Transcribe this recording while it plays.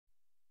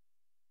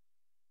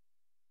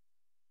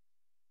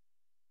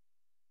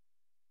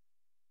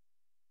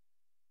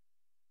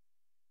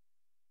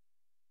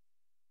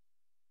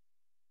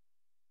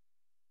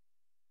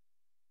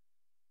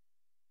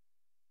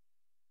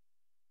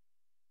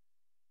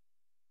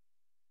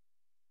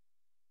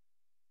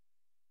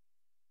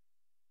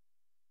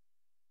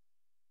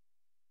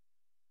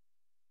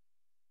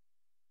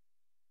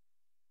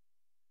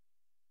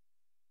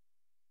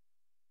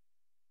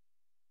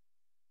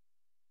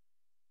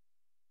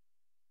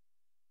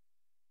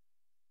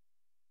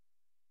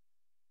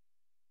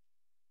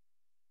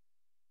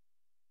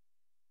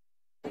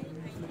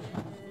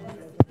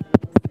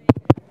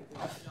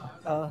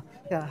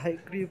Yeah, hi,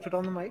 could you put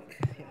on the mic?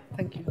 Yeah,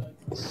 thank you.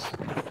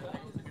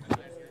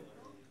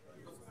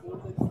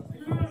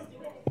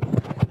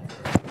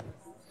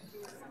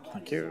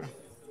 Thank you.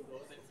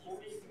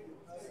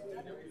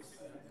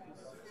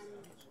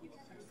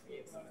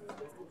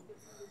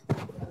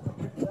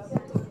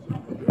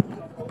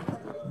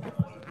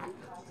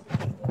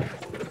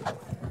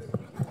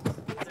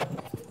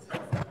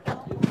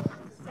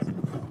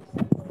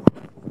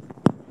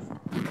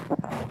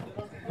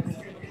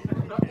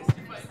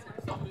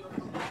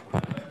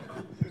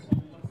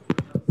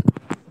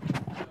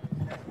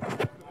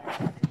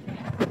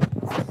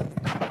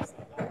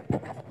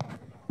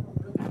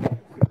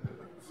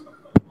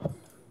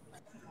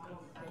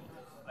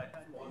 I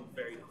had one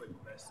very quick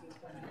question.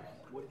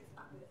 What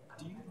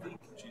do you think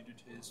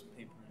Judith's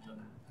papers on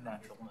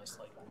naturalness,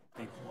 like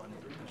paper one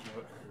that you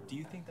wrote, do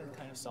you think that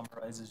kind of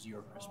summarizes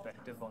your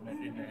perspective on it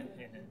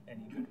in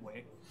any good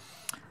way?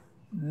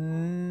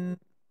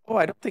 Oh,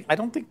 I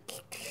don't think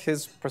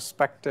his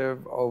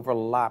perspective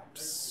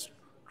overlaps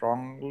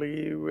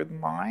strongly with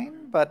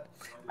mine, but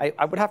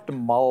I would have to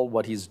mull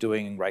what he's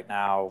doing right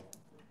now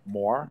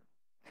more.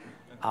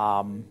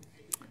 Um,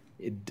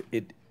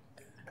 it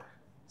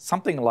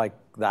something like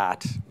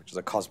that, which is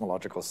a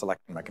cosmological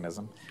selection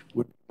mechanism,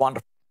 would be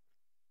wonderful.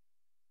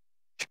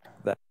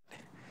 That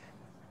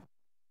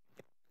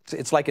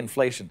it's like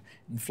inflation.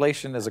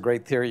 Inflation is a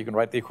great theory. You can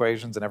write the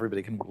equations and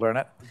everybody can learn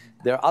it.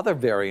 There are other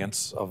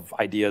variants of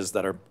ideas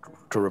that are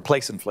to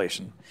replace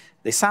inflation.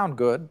 They sound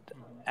good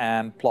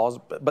and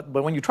plausible, but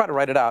when you try to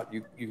write it out,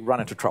 you run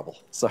into trouble.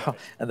 So,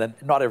 and then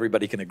not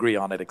everybody can agree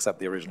on it except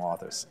the original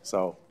authors.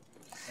 So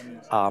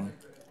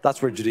that's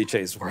where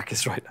Giudice's work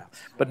is right now.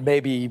 But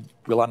maybe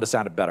we'll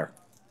understand it better.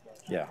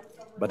 Yeah.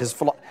 But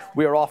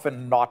we are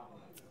often not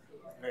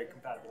Very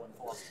compatible in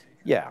philosophy.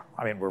 yeah,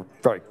 I mean, we're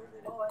very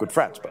good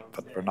friends,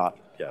 but we're not,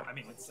 yeah. I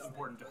mean, it's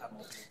important to have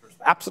multiple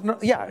perspectives.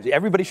 Absolutely, yeah,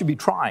 everybody should be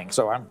trying,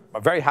 so I'm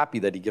very happy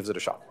that he gives it a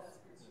shot.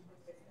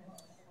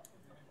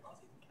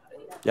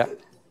 Yeah? All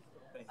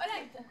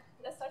right,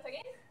 let's start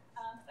again.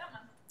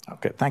 Raman.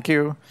 Okay, thank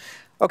you.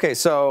 Okay,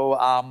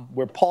 so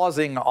we're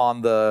pausing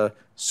on the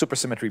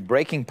supersymmetry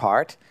breaking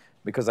part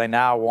because I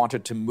now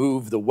wanted to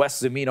move the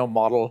West-Zumino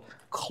model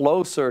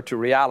closer to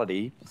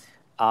reality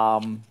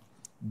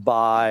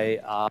by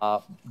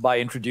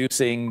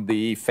introducing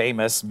the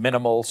famous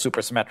minimal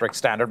supersymmetric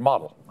standard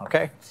model,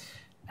 okay?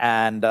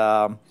 And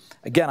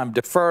again, I'm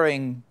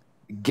deferring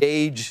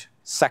gauge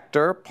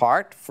sector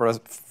part for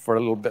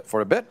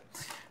a bit.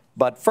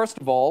 But first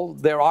of all,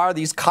 there are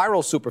these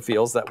chiral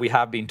superfields that we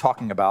have been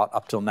talking about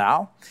up till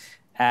now.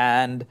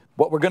 And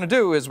what we're going to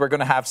do is we're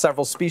going to have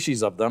several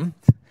species of them.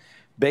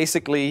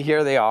 Basically,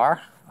 here they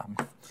are.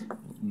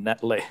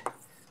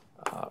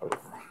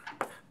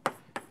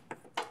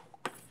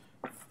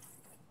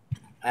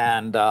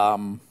 And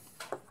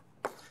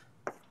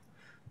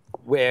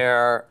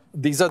where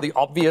these are the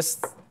obvious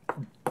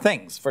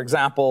things. For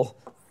example,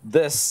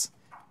 this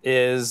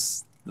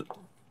is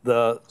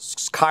the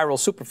chiral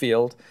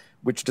superfield,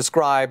 which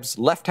describes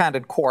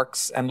left-handed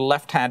quarks and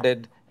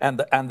left-handed and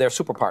their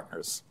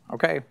superpartners.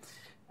 Okay,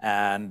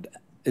 and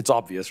it's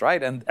obvious,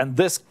 right? And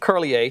this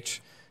curly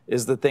H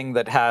is the thing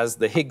that has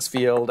the Higgs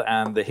field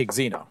and the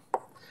Higgsino,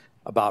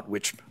 about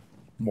which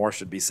more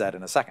should be said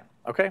in a second.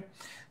 Okay,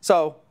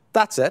 so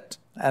that's it.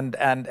 And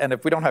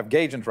if we don't have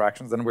gauge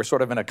interactions, then we're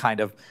sort of in a kind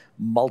of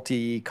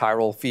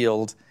multi-chiral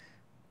field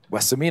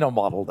West-Zumino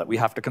model that we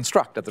have to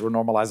construct at the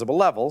renormalizable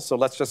level. So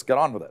let's just get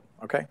on with it.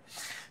 Okay.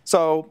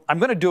 So I'm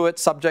going to do it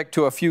subject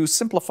to a few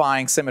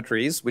simplifying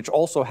symmetries, which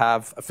also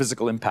have a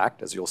physical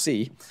impact, as you'll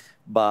see.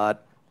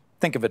 But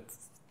think of it,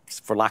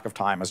 for lack of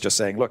time, as just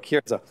saying, look,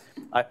 here's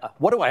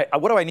what do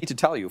I need to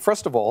tell you?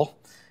 First of all,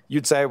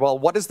 you'd say, well,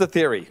 what is the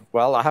theory?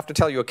 Well, I have to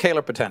tell you a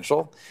Kähler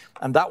potential,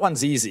 and that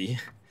one's easy.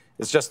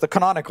 It's just the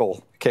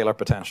canonical Kähler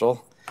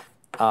potential,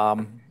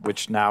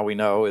 which now we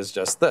know is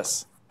just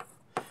this,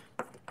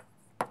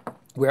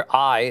 where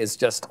I is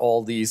just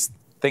all these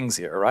things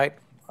here, right?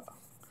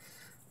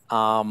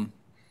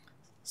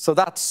 So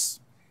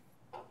that's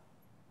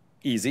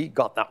easy,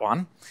 got that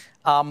one.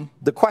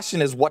 The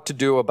question is what to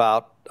do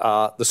about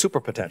the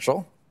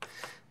superpotential.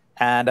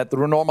 And at the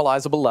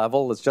renormalizable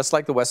level, it's just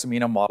like the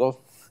West-Zumino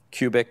model,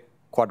 cubic,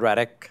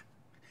 quadratic,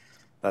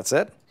 that's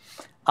it.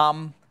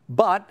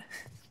 But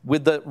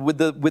with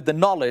the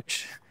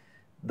knowledge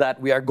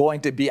that we are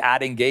going to be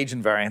adding gauge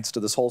invariance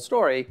to this whole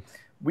story,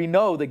 we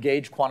know the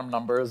gauge quantum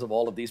numbers of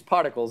all of these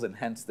particles, and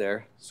hence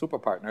their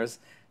superpartners.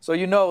 So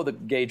you know the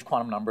gauge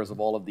quantum numbers of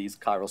all of these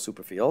chiral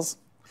superfields.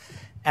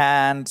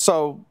 And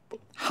so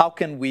how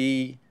can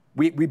we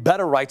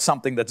better write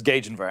something that's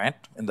gauge invariant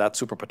in that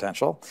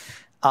superpotential.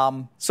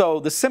 So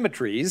the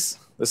symmetries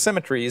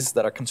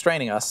that are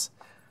constraining us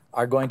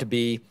are going to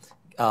be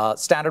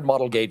standard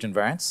model gauge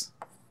invariance.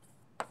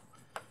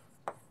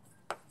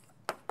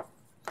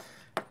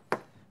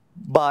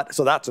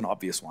 So that's an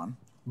obvious one.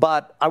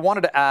 But I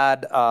wanted to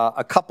add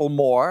a couple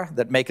more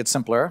that make it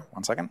simpler.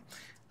 One second.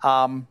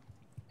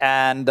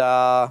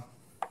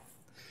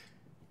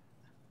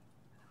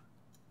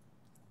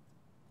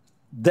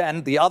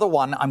 then the other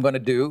one I'm going to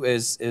do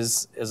is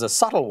a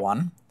subtle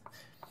one.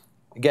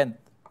 Again,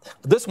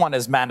 this one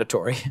is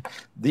mandatory.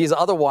 These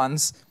other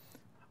ones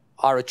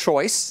are a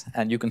choice,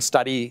 and you can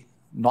study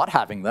not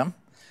having them.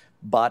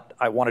 But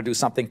I want to do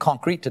something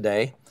concrete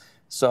today,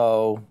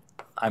 so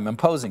I'm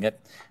imposing it.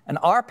 And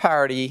R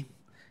parity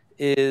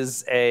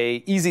is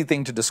an easy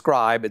thing to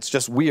describe. It's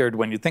just weird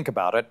when you think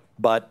about it,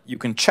 but you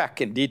can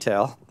check in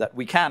detail that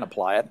we can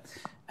apply it.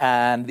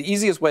 And the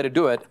easiest way to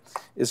do it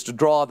is to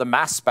draw the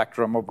mass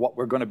spectrum of what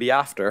we're going to be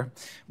after,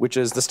 which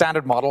is the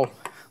standard model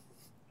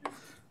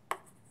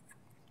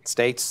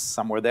states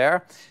somewhere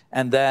there.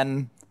 And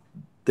then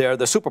there are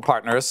the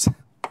superpartners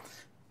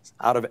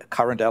out of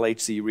current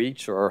LHC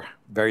reach, or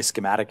very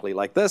schematically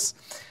like this.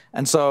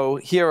 And so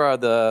here are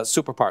the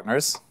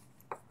superpartners.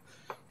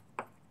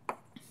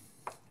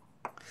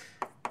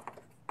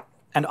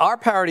 And R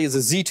parity is a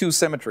Z2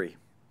 symmetry,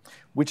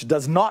 which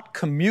does not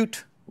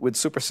commute with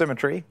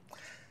supersymmetry,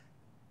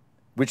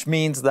 which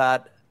means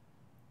that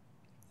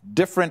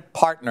different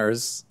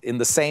partners in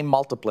the same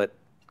multiplet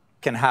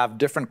can have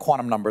different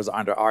quantum numbers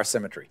under R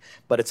symmetry.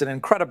 But it's an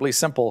incredibly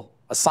simple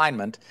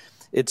assignment.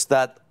 It's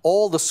that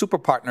all the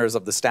superpartners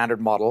of the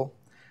standard model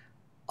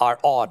are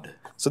odd.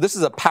 So this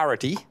is a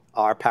parity,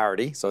 R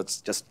parity. So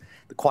it's just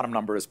the quantum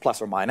number is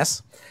plus or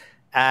minus.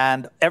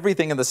 And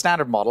everything in the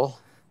standard model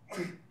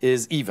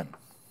is even.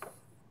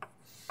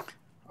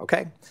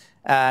 OK?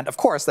 And of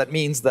course, that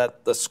means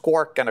that the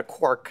squark and a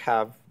quark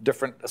have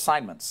different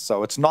assignments.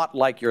 So it's not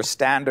like your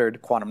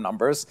standard quantum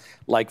numbers.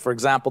 Like, for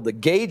example, the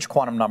gauge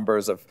quantum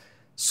numbers of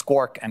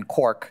squark and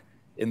quark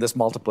in this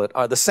multiplet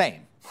are the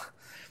same.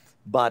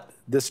 But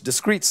this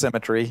discrete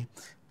symmetry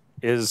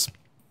is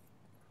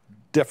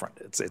different.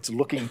 It's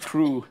looking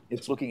through,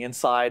 it's looking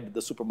inside the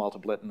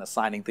supermultiplet and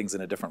assigning things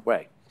in a different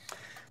way.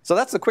 So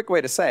that's the quick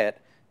way to say it.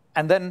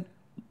 And then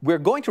we're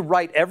going to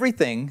write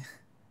everything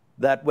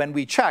that when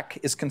we check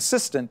is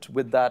consistent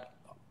with that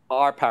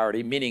R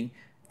parity, meaning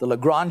the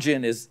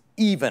Lagrangian is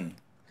even.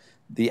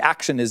 The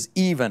action is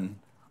even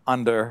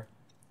under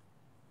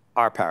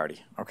R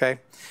parity, OK?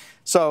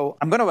 So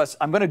I'm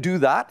going to do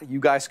that. You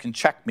guys can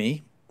check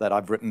me that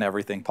I've written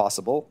everything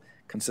possible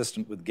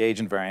consistent with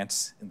gauge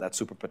invariance in that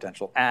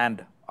superpotential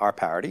and R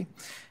parity.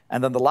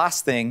 And then the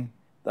last thing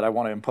that I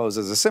want to impose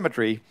as a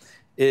symmetry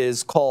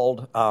is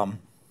called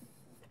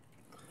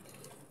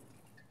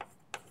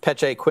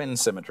Peccei-Quinn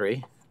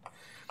symmetry,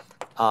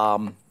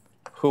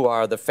 who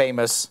are the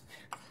famous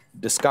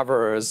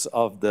discoverers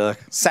of the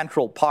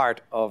central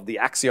part of the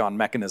axion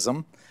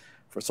mechanism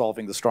for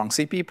solving the strong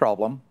CP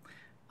problem.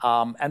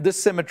 And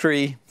this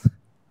symmetry,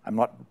 I'm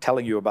not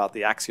telling you about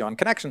the axion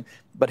connection,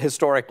 but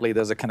historically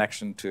there's a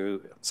connection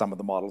to some of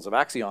the models of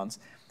axions.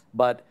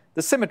 But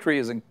the symmetry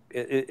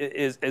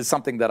is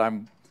something that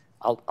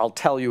I'll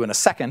tell you in a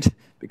second,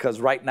 because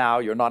right now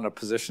you're not in a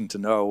position to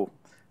know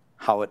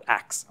how it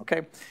acts.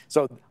 Okay?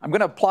 So I'm going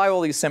to apply all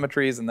these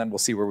symmetries, and then we'll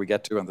see where we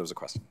get to. And there's a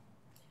question.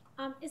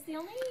 Is the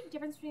only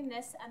difference between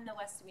this and the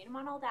West-Samina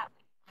model that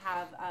we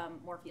have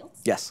more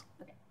fields? Yes.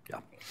 Okay.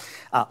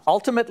 Yeah.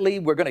 Ultimately,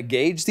 we're going to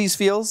gauge these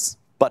fields,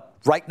 but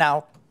right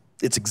now,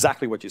 it's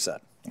exactly what you said.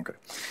 Okay.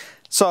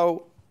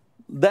 So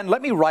then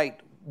let me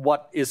write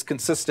what is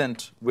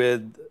consistent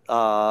with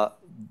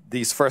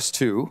these first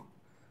two,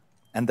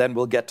 and then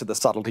we'll get to the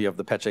subtlety of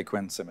the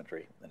Peccei-Quinn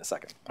symmetry in a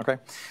second. Okay.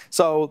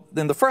 So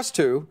in the first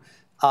two,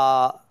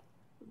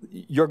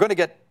 you're going to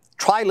get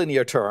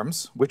trilinear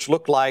terms, which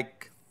look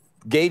like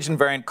gauge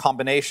invariant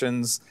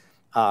combinations.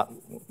 Let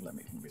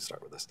me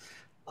start with this.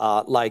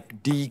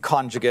 Like D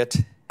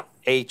conjugate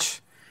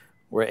H,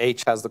 where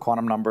H has the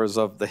quantum numbers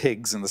of the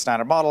Higgs in the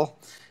standard model,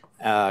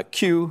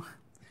 Q,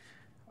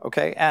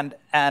 okay,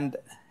 and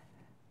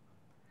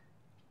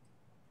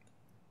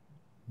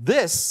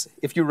this,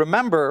 if you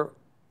remember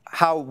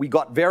how we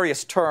got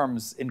various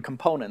terms in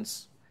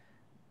components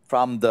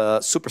from the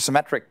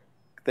supersymmetric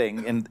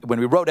thing, when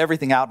we wrote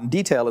everything out in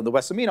detail in the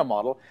West-Samina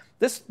model,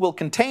 this will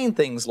contain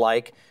things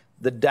like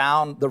the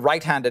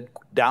right-handed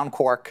down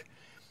quark,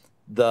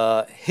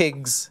 the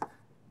Higgs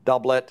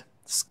doublet,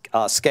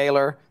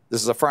 scalar.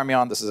 This is a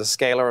fermion. This is a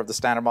scalar of the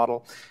standard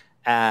model,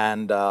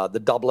 and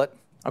the doublet.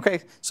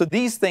 Okay, so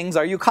these things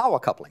are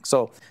Yukawa couplings.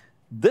 So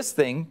this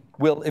thing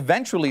will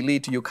eventually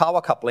lead to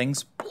Yukawa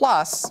couplings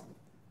plus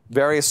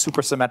various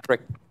supersymmetric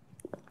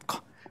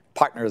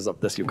partners of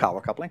this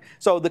Yukawa coupling.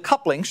 So the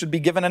coupling should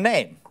be given a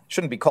name. It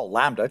shouldn't be called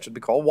lambda. It should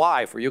be called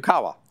Y for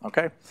Yukawa.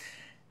 Okay,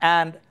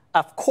 and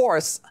of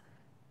course,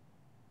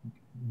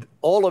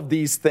 all of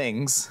these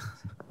things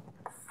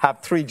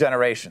have 3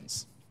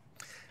 generations.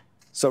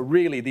 So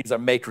really, these are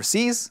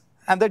matrices,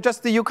 and they're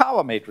just the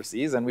Yukawa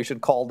matrices, and we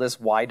should call this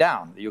Y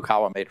down, the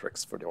Yukawa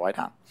matrix for the Y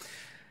down.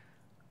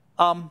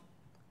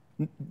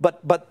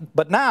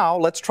 But now,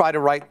 let's try to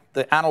write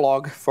the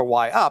analog for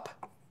Y up.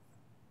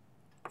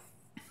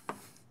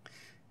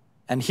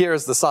 And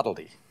here's the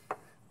subtlety.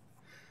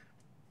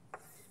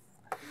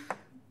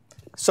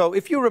 So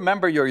if you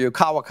remember your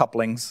Yukawa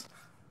couplings,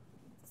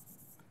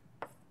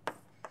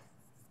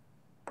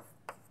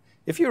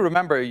 in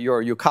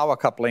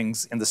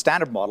the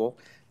standard model,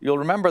 you'll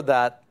remember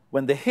that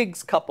when the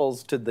Higgs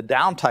couples to the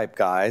down type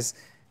guys,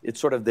 it's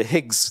sort of the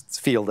Higgs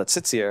field that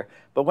sits here.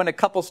 But when it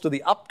couples to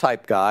the up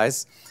type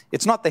guys,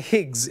 it's not the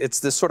Higgs, it's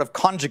this sort of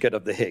conjugate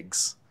of the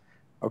Higgs.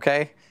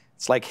 Okay?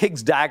 It's like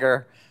Higgs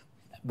dagger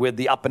with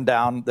the up and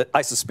down, the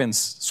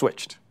isospins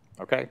switched,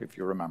 okay, if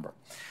you remember.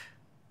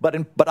 But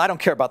I don't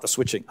care about the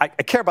switching. I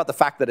care about the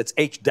fact that it's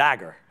H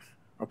dagger,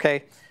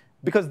 okay?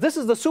 Because this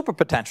is the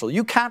superpotential.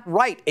 You can't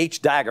write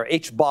H dagger,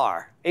 H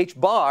bar. H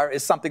bar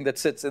is something that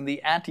sits in the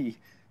the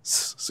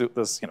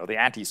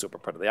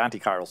anti-superpotential, the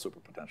anti-chiral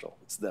superpotential.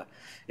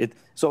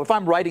 So if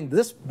I'm writing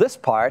this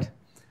part,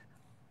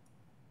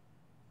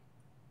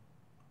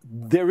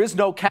 there is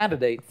no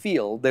candidate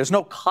field. There's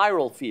no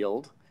chiral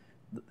field,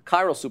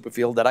 chiral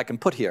superfield that I can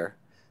put here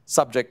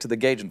subject to the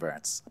gauge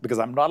invariance because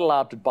I'm not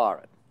allowed to bar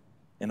it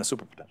in a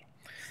superpotential.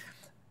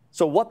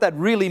 So what that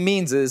really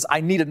means is I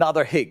need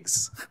another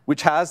Higgs,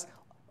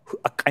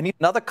 I need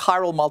another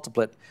chiral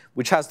multiplet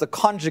which has the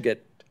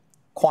conjugate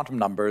quantum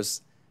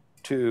numbers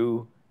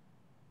to,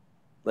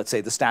 let's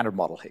say, the standard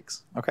model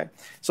Higgs. Okay?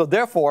 So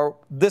therefore,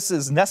 this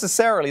is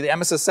necessarily, the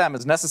MSSM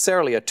is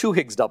necessarily a 2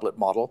 Higgs doublet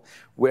model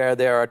where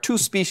there are 2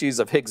 species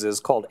of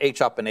Higgses called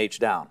H up and H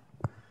down.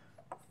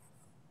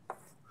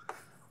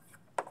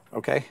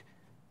 Okay?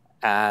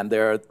 And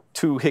there are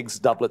 2 Higgs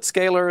doublet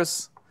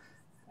scalars,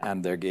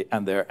 and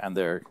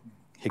they're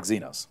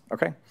Higgsinos.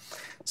 Okay?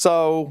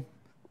 So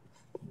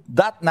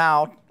that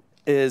now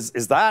is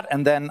that,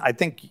 and then I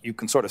think you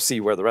can sort of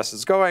see where the rest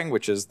is going,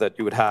 which is that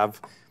you would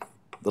have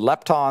the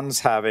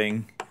leptons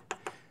having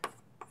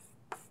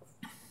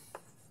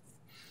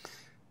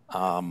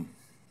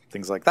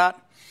things like that.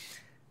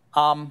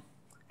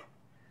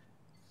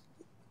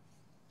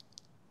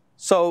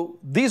 So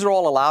these are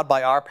all allowed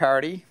by R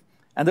parity.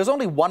 And there's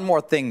only one more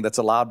thing that's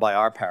allowed by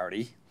R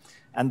parity,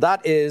 and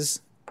that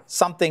is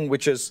something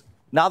which is,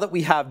 now that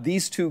we have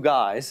these 2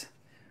 guys,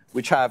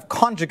 which have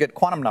conjugate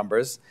quantum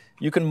numbers,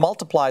 you can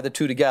multiply the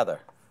 2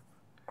 together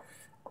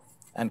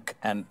and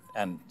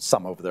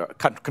sum over their,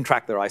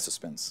 contract their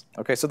isospins.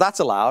 Okay, so that's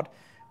allowed.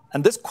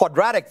 And this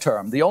quadratic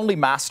term, the only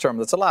mass term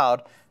that's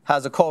allowed,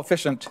 has a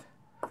coefficient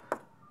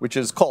which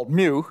is called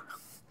mu.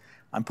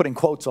 I'm putting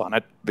quotes on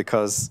it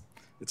because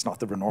it's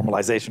not the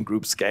renormalization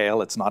group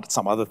scale. It's not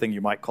some other thing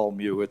you might call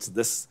mu. It's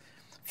this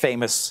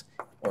famous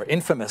or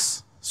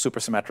infamous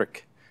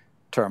supersymmetric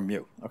term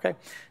mu. Okay?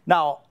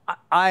 Now,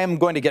 I am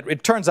going to get,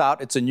 it turns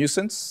out it's a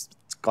nuisance.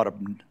 It's got a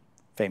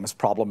famous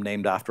problem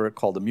named after it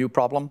called the mu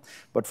problem.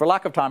 But for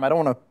lack of time, I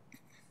don't want to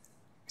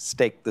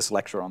stake this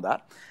lecture on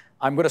that.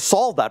 I'm going to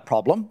solve that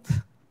problem,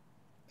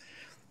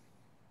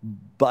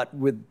 but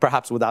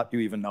perhaps without you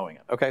even knowing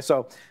it. Okay?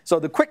 So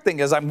the quick thing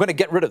is I'm going to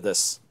get rid of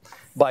this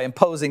by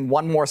imposing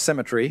one more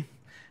symmetry,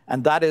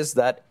 and that is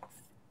that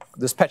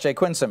this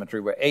Peche-Quinn symmetry,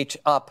 where H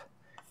up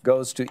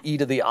goes to e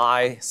to the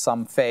I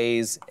some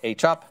phase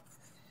H up,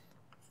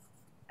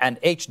 and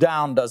H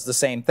down does the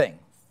same thing.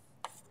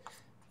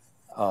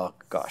 Oh,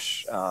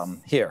 gosh.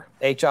 Here,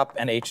 H up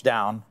and H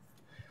down.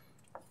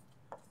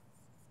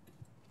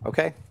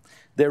 Okay?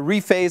 They're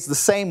rephased the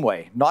same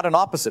way, not in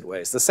opposite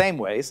ways, the same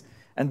ways,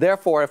 and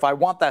therefore, if I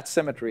want that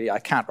symmetry, I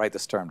can't write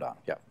this term down.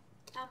 Yeah.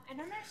 I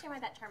don't understand why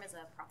that term is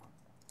a problem.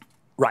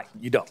 Right,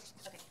 you don't.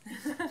 Okay.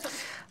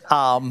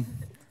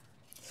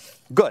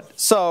 Good.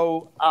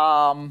 So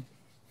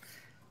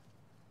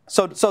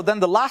then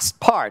the last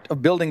part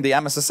of building the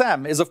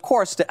MSSM is, of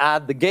course, to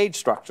add the gauge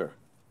structure.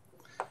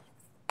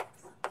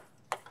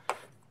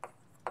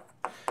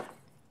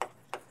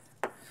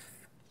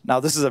 Now,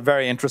 this is a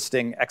very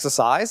interesting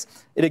exercise.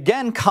 It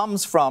again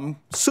comes from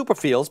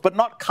superfields, but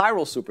not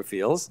chiral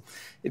superfields.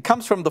 It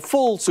comes from the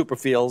full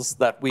superfields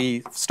that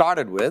we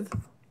started with,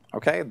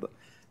 okay,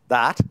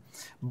 that.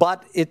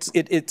 But it's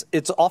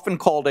often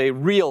called a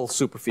real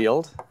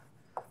superfield,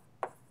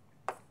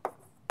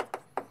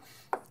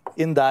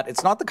 in that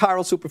it's not the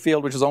chiral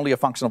superfield, which is only a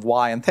function of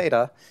y and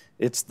theta.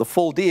 It's the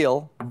full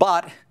deal,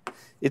 but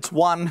it's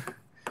one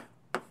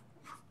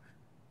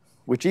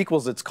which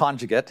equals its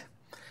conjugate.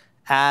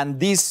 And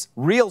these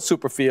real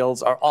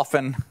superfields are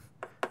often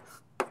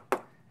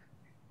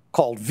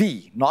called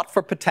V, not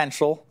for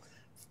potential.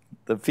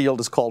 The field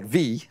is called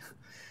V.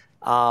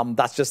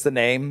 That's just the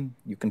name.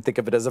 You can think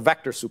of it as a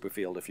vector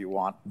superfield if you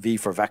want, V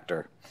for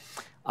vector.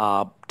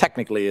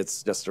 Technically,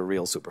 it's just a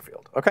real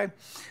superfield. Okay?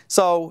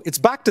 So it's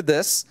back to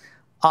this.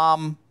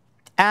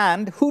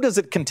 And who does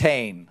it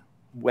contain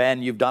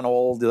when you've done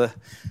all the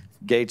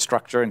gauge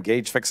structure and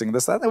gauge fixing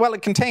this, that? Well,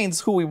 it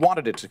contains who we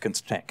wanted it to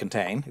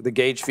contain, the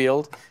gauge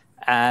field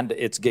and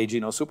its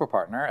gaugino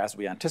superpartner, as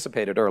we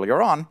anticipated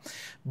earlier on.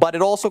 But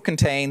it also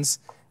contains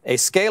a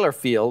scalar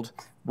field,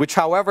 which,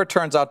 however,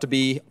 turns out to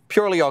be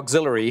purely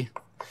auxiliary,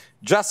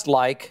 just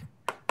like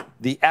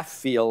the F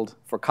field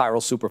for chiral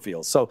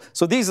superfields.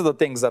 So these are the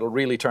things that will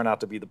really turn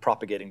out to be the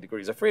propagating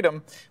degrees of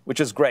freedom,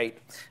 which is great.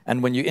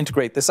 And when you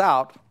integrate this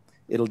out,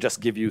 it'll just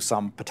give you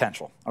some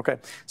potential. Okay?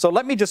 So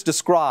let me just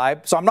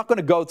describe. So I'm not going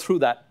to go through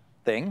that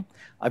thing.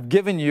 I've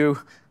given you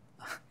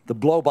the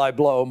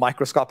blow-by-blow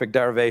microscopic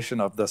derivation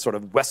of the sort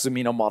of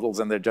West-Zumino models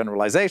and their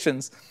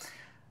generalizations.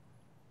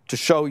 to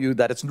show you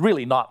that it's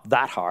really not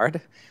that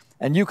hard.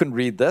 And you can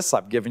read this.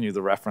 I've given you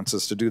the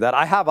references to do that.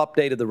 I have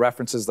updated the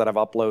references that I've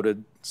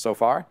uploaded so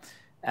far.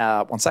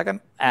 1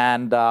 second.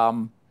 And,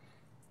 but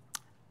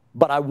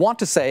I want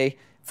to say,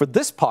 for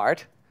this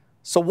part,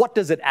 so what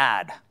does it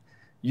add?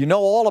 You know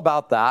all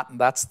about that.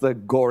 That's the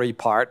gory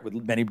part with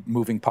many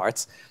moving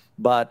parts.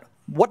 But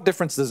what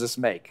difference does this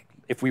make?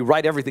 If we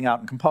write everything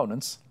out in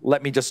components,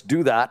 let me just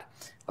do that.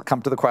 I'll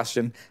come to the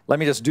question. Let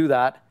me just do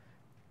that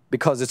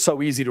because it's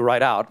so easy to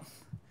write out,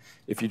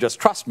 if you just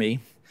trust me,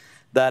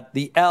 that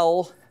the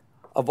L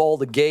of all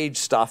the gauge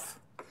stuff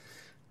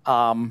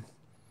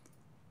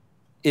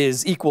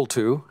is equal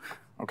to,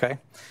 okay?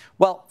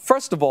 Well,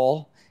 first of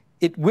all,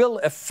 it will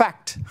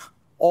affect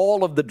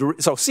all of the,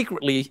 so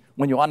secretly,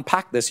 when you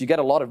unpack this, you get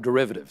a lot of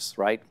derivatives,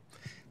 right?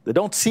 There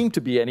don't seem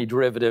to be any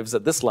derivatives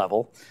at this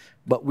level,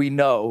 but we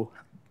know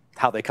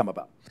how they come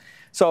about.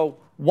 So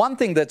one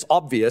thing that's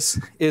obvious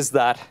is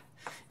that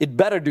it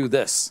better do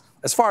this.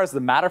 As far as the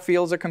matter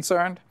fields are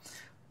concerned,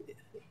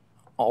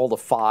 all the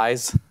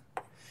phi's,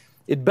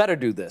 it better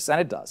do this,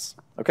 and it does.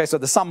 Okay, so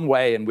there's some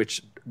way in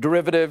which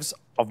derivatives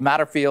of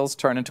matter fields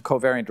turn into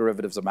covariant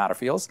derivatives of matter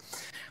fields.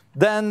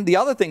 Then the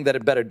other thing that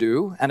it better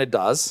do, and it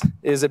does,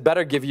 is it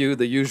better give you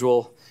the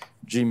usual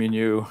g mu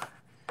nu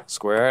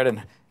squared,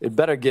 and it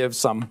better give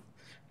some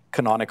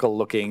canonical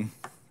looking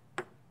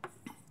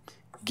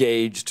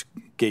gauged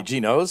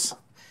gauginos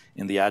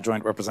in the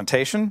adjoint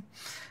representation.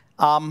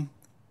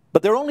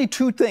 But there are only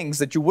two things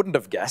that you wouldn't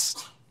have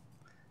guessed,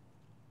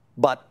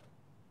 but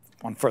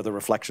on further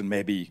reflection,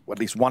 maybe at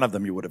least one of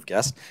them you would have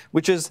guessed,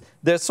 which is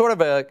there's sort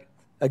of a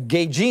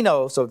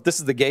gaugino, so this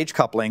is the gauge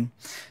coupling.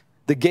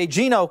 The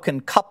gaugino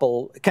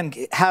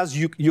has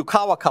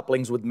Yukawa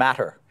couplings with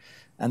matter,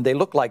 and they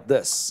look like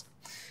this.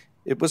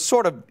 It was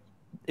sort of,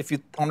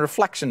 on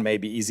reflection,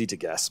 maybe easy to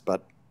guess,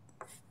 but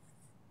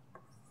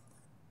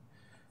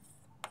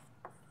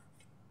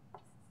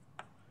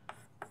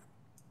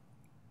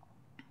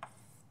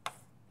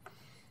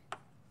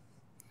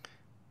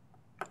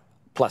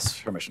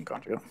plus Hermitian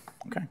conjugate,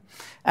 okay?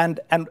 And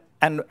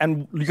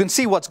you can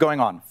see what's going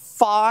on.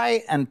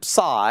 Phi and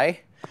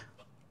psi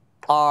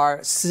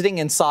are sitting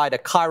inside a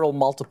chiral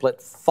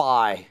multiplet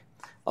phi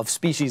of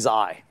species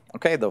I,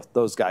 okay?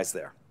 Those guys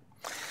there.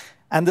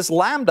 And this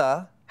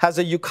lambda has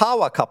a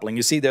Yukawa coupling.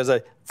 You see there's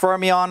a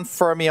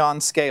fermion-fermion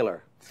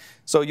scalar.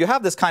 So you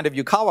have this kind of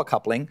Yukawa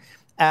coupling,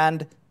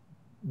 and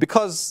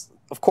because,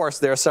 of course,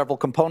 there are several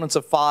components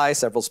of phi,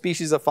 several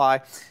species of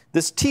phi,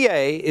 this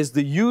TA is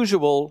the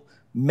usual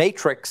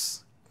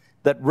matrix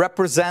that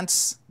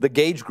represents the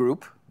gauge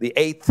group, the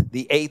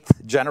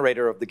eighth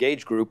generator of the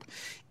gauge group,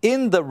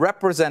 in the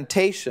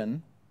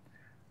representation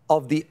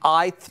of the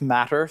ith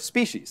matter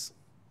species.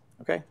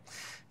 Okay?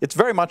 It's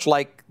very much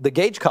like the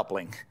gauge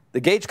coupling. The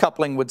gauge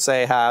coupling would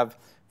say have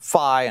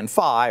phi and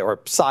phi,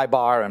 or psi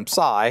bar and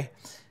psi,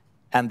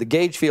 and the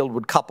gauge field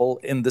would couple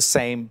in the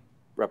same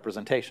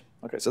representation.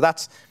 Okay, so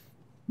that's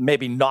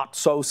maybe not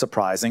so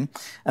surprising.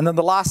 And then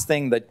the last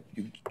thing that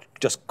you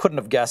just couldn't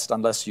have guessed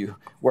unless you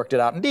worked it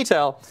out in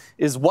detail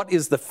is what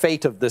is the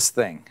fate of this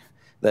thing?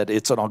 That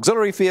it's an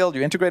auxiliary field,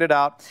 you integrate it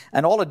out,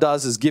 and all it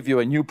does is give you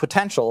a new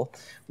potential,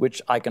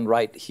 which I can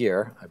write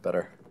here. I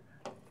better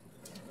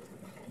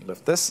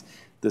lift this.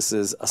 This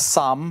is a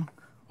sum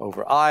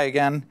over I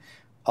again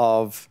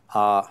of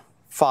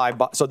phi.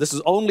 So this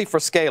is only for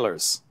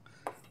scalars.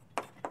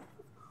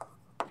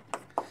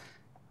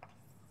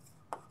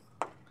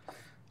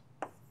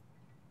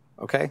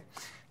 Okay?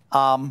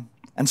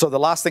 And so the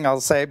last thing I'll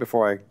say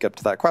before I get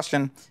to that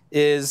question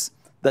is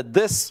that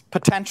this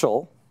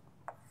potential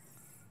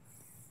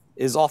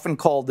is often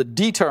called the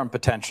D-term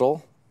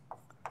potential.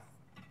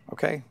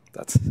 Okay?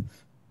 That's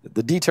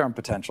the D-term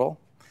potential.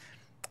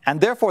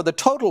 And therefore, the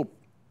total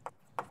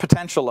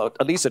potential,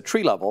 at least at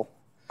tree level,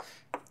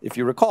 if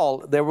you recall,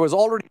 there was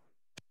already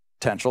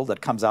potential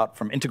that comes out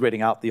from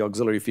integrating out the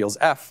auxiliary fields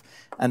F,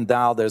 and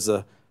now there's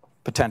a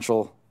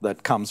potential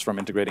that comes from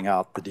integrating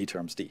out the D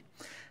terms D.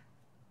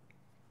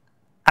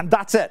 And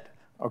that's it.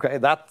 Okay,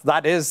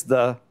 that is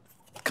the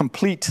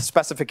complete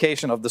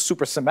specification of the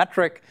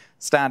supersymmetric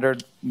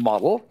standard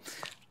model.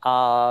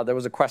 There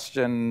was a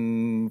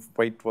question.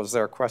 Wait, was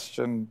there a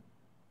question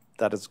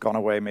that has gone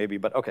away? Maybe,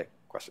 but okay,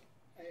 question.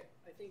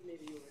 I think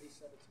maybe you already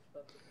said it,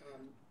 but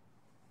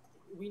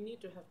we need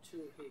to have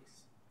two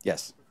Higgs.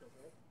 Yes.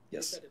 Right?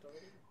 Yes. You said it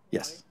already?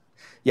 Yes.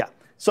 Yeah.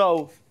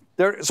 So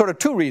there are sort of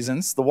two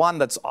reasons. The one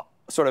that's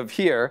sort of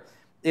here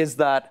is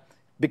that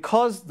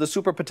because the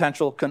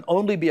superpotential can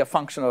only be a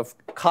function of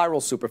chiral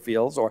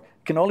superfields, or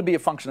can only be a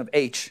function of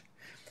H,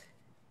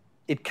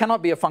 it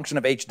cannot be a function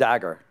of H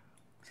dagger.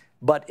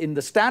 But in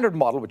the standard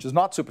model, which is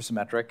not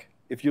supersymmetric,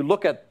 if you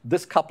look at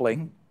this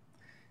coupling,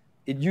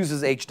 it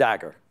uses H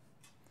dagger.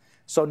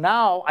 So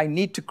now I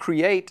need to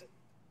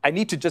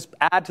just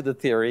add to the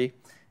theory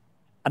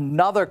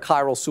another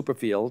chiral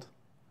superfield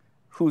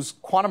whose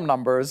quantum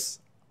numbers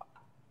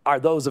are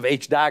those of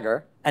H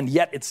dagger, and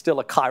yet it's still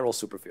a chiral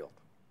superfield.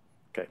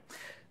 Okay.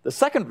 The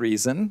second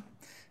reason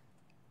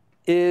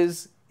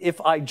is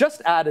if I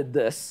just added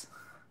this,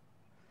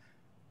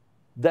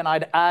 then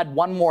I'd add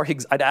one more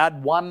Higgs, I'd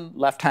add one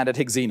left-handed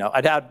Higgsino.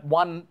 I'd add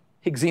one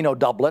Higgsino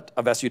doublet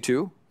of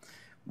SU2,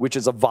 which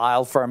is a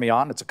Weyl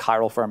fermion. It's a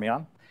chiral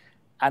fermion.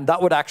 And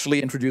that would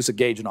actually introduce a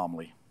gauge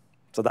anomaly.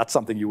 So that's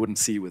something you wouldn't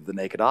see with the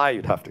naked eye.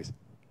 You'd have to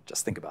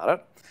just think about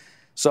it.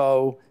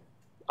 So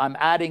I'm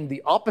adding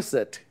the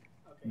opposite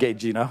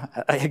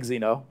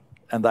Higgsino,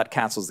 and that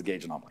cancels the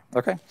gauge anomaly.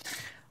 Okay?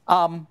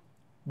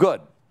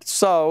 Good.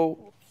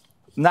 So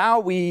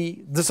now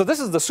so this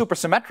is the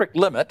supersymmetric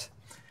limit.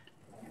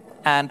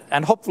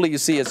 And hopefully you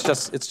see it's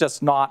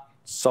just not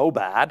so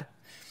bad.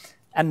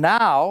 And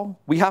now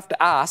we have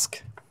to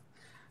ask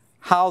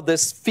how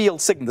this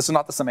field sigma, this is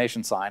not the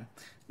summation sign,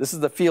 this is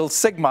the field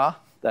sigma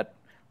that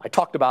I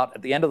talked about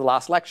at the end of the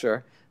last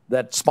lecture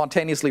that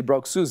spontaneously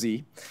broke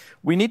Susie.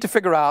 We need to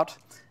figure out,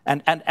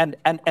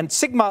 and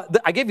sigma,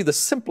 I gave you the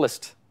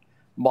simplest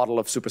model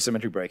of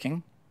supersymmetry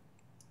breaking.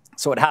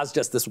 So it has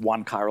just this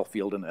one chiral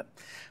field in it.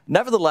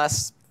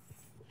 Nevertheless,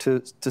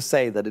 to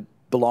say that it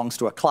belongs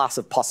to a class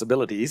of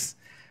possibilities,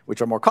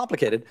 which are more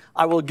complicated,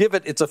 I will give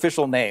it its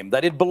official name,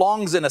 that it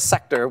belongs in a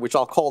sector, which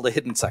I'll call the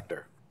hidden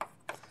sector.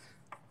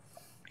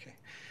 Okay.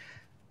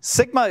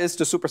 Sigma is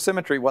to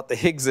supersymmetry what the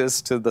Higgs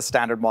is to the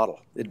standard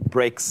model. It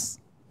breaks,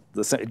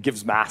 it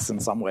gives mass in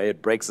some way,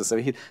 it breaks this.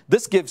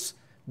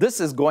 This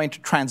is going to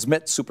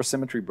transmit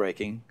supersymmetry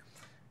breaking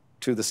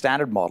to the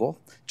standard model,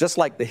 just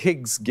like the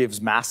Higgs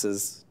gives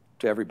masses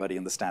to everybody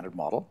in the standard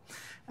model.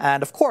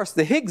 And of course,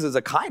 the Higgs is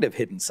a kind of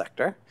hidden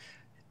sector.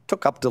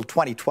 Took up till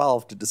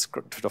 2012 to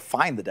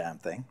define the damn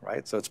thing,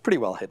 right? So it's pretty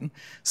well hidden.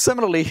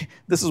 Similarly,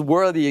 this is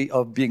worthy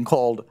of being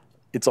called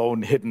its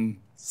own hidden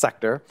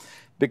sector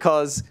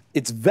because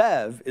its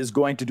VEV is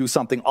going to do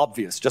something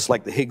obvious, just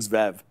like the Higgs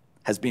VEV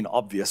has been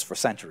obvious for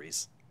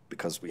centuries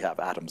because we have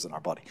atoms in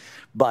our body.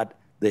 But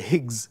the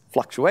Higgs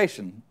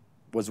fluctuation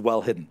was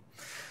well hidden.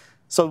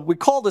 So we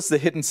call this the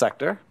hidden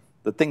sector.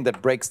 The thing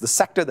that breaks, the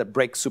sector that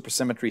breaks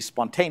supersymmetry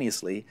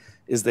spontaneously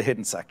is the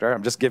hidden sector.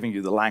 I'm just giving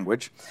you the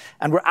language.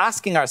 And we're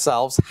asking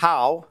ourselves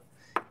how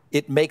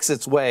it makes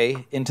its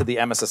way into the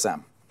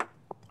MSSM.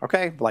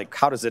 Okay, like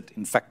how does it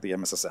infect the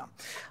MSSM?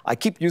 I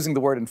keep using the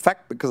word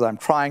infect because I'm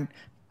trying,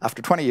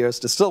 after 20 years,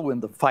 to still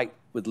win the fight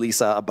with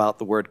Lisa about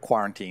the word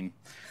quarantine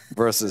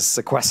versus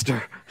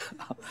sequester.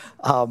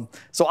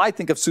 So I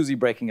think of Susie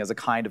breaking as a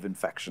kind of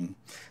infection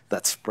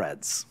that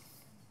spreads.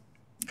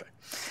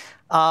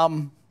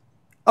 Okay.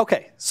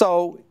 Okay,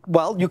 so,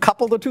 well, you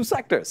couple the two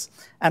sectors.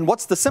 And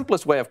what's the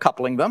simplest way of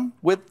coupling them?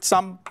 With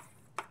some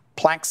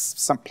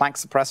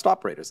Planck-suppressed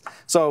operators.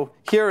 So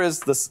here is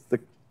the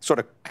sort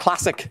of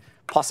classic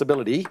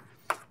possibility.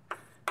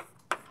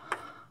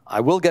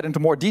 I will get into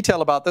more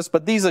detail about this,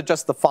 but these are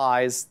just the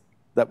phis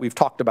that we've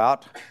talked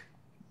about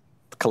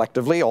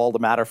collectively, all the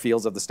matter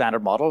fields of the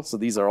standard model. So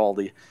these are all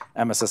the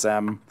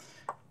MSSM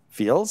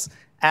fields.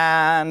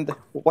 And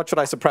what should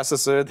I suppress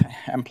this with?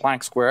 M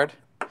Planck squared.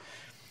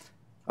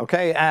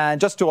 Okay,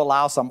 and just to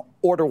allow some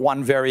order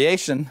 1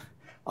 variation,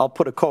 I'll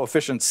put a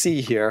coefficient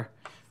C here,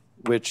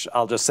 which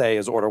I'll just say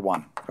is order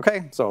 1.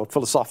 Okay, so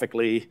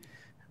philosophically,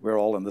 we're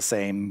all in the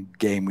same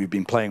game we've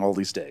been playing all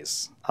these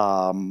days.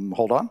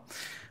 Hold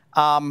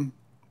on.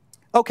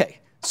 Okay,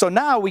 so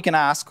now we can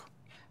ask,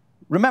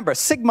 remember,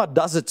 sigma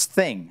does its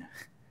thing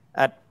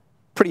at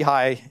pretty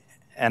high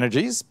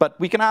energies, but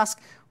we can ask,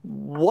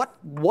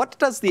 what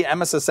does the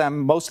MSSM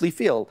mostly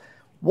feel?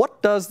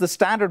 What does the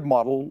standard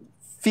model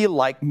feel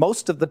like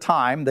most of the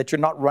time that you're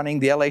not running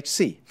the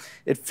LHC?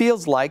 It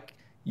feels like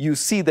you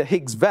see the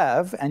Higgs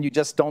VEV and you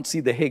just don't see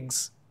the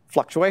Higgs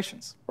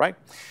fluctuations, right?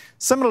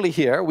 Similarly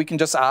here, we can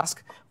just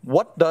ask,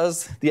 what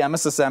does the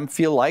MSSM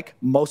feel like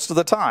most of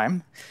the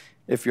time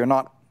if you're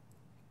not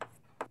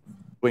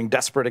doing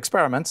desperate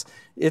experiments?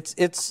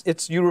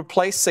 It's you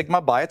replace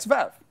sigma by its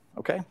VEV,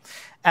 okay?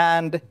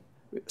 And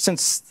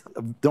since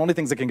the only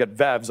things that can get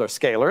VEVs are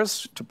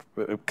scalars,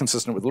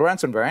 consistent with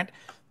Lorentz invariant,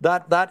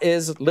 that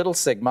is little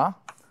sigma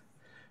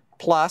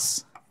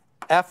plus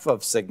f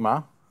of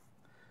sigma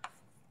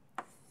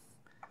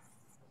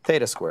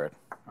theta squared,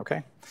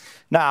 okay?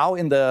 Now,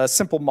 in the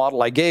simple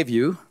model I gave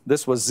you,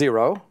 this was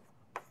 0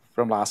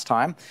 from last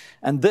time,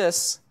 and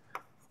this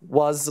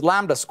was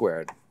lambda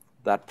squared,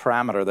 that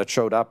parameter that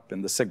showed up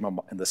in the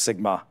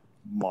sigma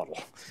model,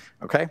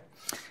 okay?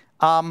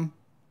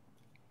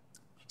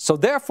 So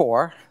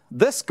therefore,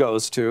 this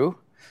goes to,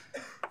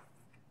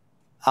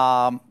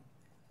 now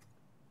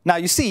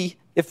you see,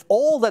 if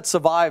all that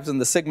survives in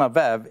the sigma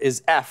VEV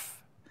is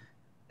f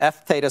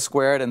theta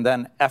squared and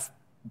then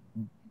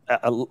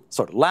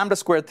lambda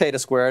squared theta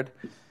squared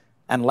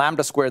and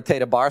lambda squared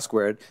theta bar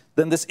squared,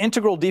 then this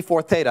integral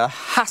d4 theta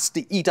has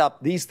to eat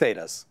up these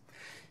thetas.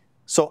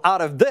 So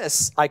out of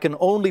this, I can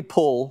only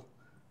pull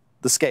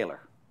the scalar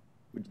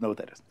with no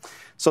thetas.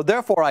 So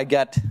therefore, I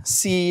get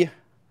c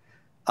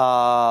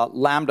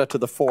lambda to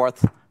the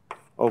 4th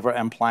over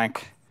m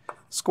Planck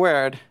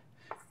squared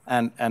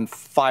and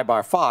phi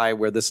bar phi,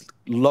 where this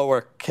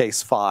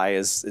lowercase phi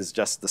is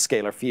just the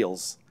scalar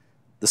fields,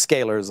 the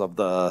scalars of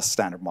the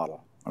standard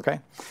model, okay?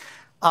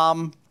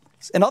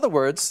 In other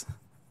words,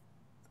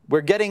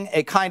 we're getting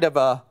a kind of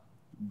a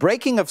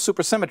breaking of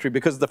supersymmetry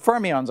because the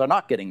fermions are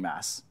not getting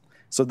mass.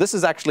 So this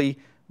is actually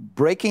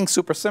breaking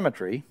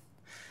supersymmetry.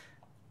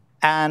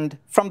 And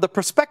from the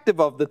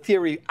perspective of the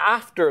theory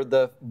after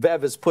the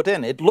VEV is put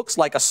in, it looks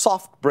like a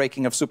soft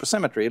breaking of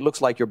supersymmetry. It looks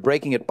like you're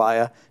breaking it by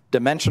a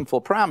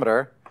dimensionful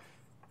parameter.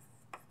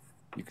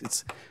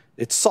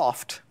 It's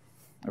soft.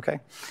 Okay?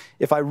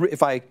 If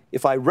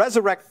I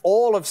resurrect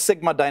all of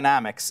sigma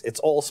dynamics, it's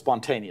all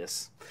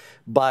spontaneous.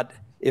 But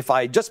if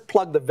I just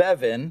plug the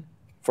VEV in,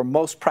 for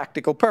most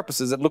practical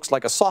purposes, it looks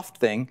like a soft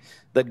thing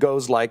that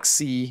goes like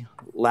C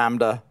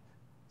lambda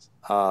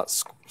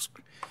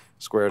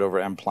squared over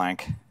m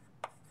Planck.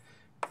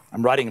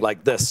 I'm writing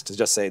like this to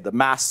just say the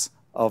mass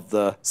of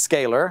the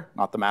scalar,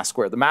 not the mass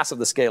squared. The mass of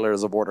the scalar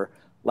is of order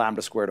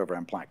lambda squared over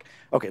m Planck.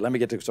 Okay, let me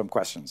get to some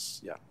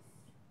questions. Yeah.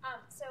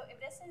 So if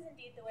this is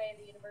indeed the way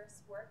the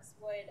universe works,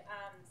 would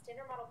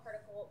standard model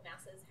particle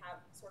masses have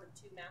sort of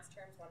two mass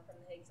terms, one from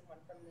the Higgs and one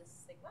from the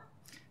sigma?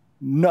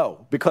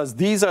 No, because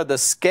these are the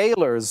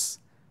scalars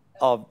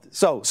of,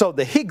 so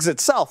the Higgs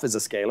itself is a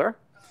scalar.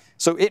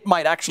 So it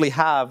might actually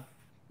have,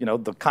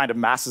 the kind of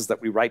masses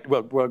that we write.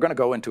 Well, we're going to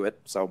go into it,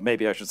 so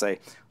maybe I should say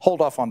hold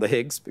off on the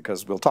Higgs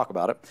because we'll talk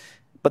about it.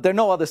 But there are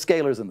no other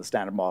scalars in the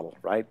standard model,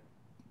 right?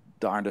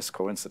 Darndest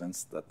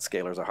coincidence that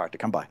scalars are hard to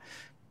come by.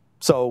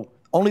 So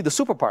only the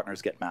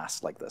superpartners get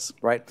mass like this,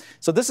 right?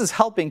 So this is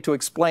helping to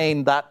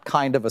explain that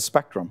kind of a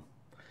spectrum.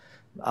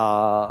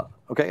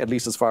 Okay, at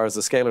least as far as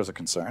the scalars are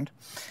concerned.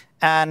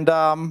 And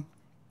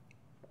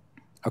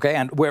okay,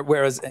 and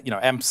whereas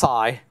m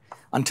psi,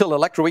 until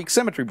electroweak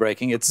symmetry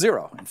breaking, it's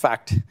 0. In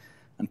fact,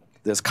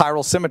 there's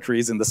chiral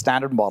symmetries in the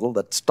standard model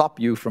that stop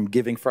you from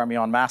giving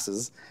fermion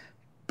masses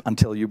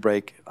until you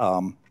break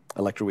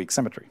electroweak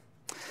symmetry.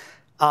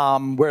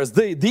 Whereas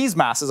these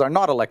masses are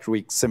not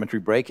electroweak symmetry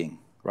breaking,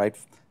 right?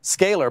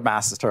 Scalar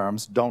mass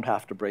terms don't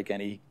have to break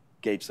any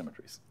gauge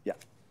symmetries. Yeah.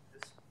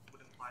 This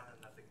would imply then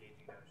that the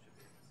gauging node should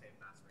be in the same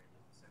mass range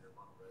as the standard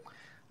model,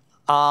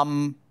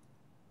 right?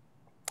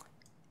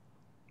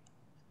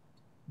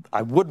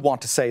 I would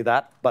want to say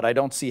that, but I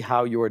don't see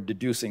how you are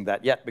deducing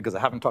that yet because I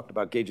haven't talked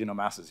about gauging no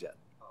masses yet.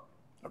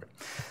 Okay.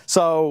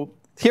 So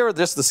here are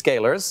just the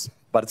scalars,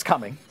 but it's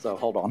coming, so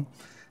hold on.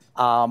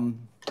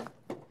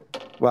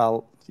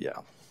 Well, yeah.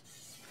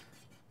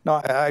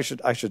 No, I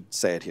should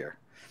say it here.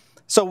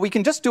 So we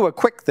can just do a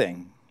quick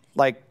thing.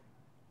 Like,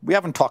 we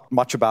haven't talked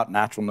much about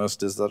naturalness,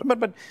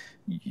 but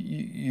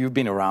you've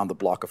been around the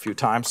block a few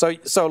times.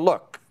 So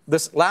look,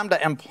 this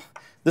lambda m,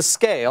 this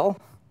scale,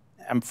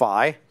 m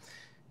phi,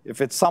 if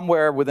it's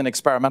somewhere within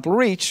experimental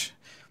reach,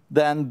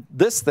 then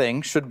this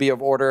thing should be of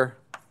order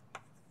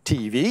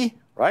TeV,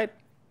 right?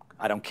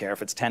 I don't care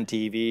if it's 10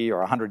 TeV or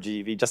 100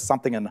 GeV, just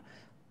something in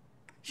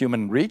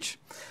human reach.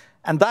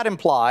 And that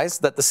implies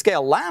that the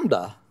scale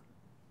lambda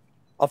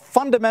of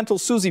fundamental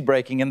SUSY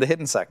breaking in the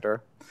hidden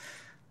sector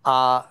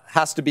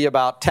has to be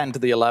about 10 to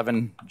the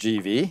 11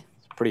 GeV.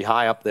 It's pretty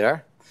high up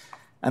there.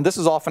 And this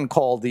is often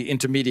called the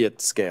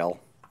intermediate scale.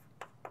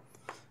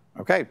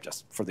 Okay,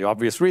 just for the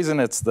obvious reason,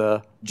 it's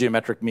the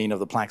geometric mean of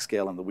the Planck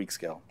scale and the weak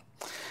scale.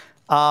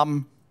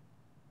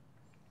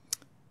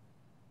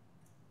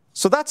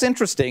 So that's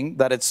interesting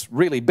that it's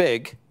really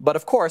big, but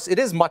of course it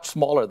is much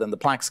smaller than the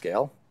Planck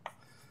scale.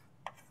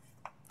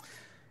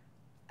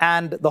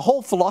 And the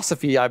whole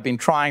philosophy I've been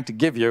trying to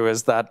give you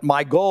is that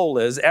my goal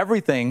is every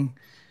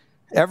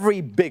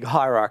big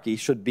hierarchy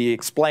should be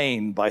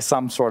explained by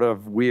some sort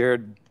of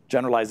weird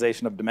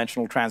generalization of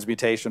dimensional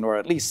transmutation, or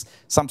at least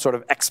some sort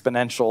of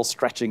exponential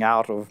stretching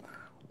out of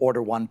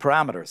order 1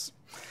 parameters.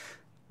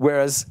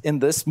 Whereas in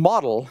this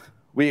model,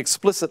 we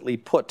explicitly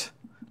put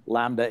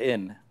lambda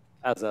in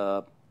as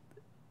a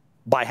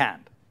by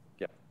hand.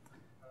 Yeah.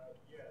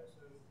 Yeah,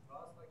 so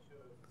last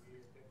lecture, we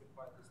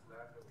identified this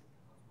lambda with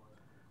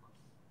cosmological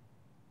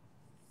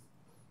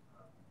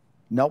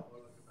Nope.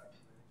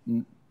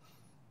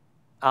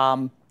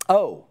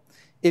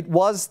 It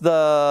was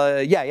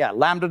the,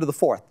 lambda to the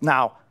 4th.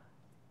 Now,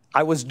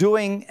 I was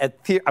doing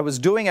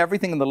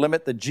everything in the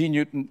limit that G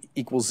Newton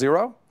equals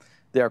 0.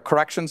 There are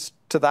corrections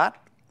to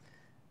that.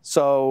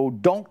 So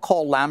don't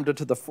call lambda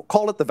to the,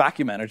 call it the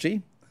vacuum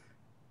energy,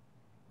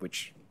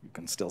 which you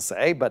can still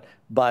say, but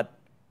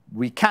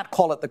we can't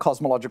call it the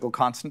cosmological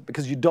constant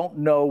because you don't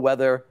know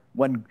whether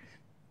when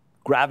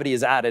gravity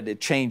is added,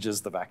 it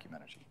changes the vacuum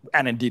energy.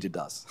 And indeed it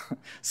does.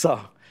 So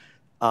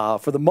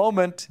for the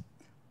moment,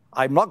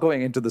 I'm not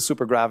going into the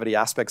supergravity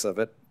aspects of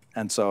it.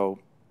 And so,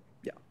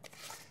 yeah.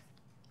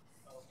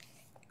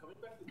 Coming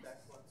back to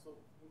that one, so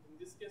in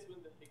this case, when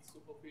the Higgs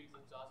superfields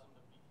are charged in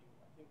the PQ,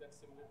 I think that's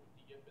similar to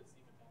DFSC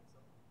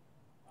mechanism.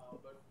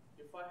 But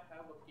if I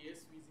have a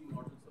KSVZ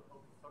model, so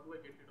how do I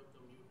get rid of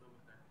the mu term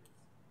in that case?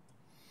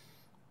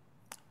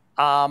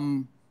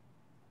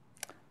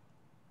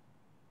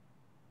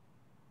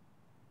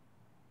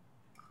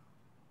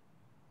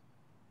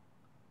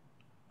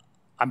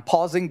 I'm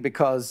pausing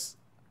because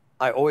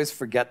I always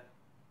forget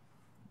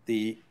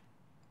the,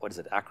 what is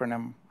it,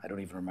 acronym? I don't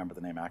even remember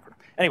the name acronym.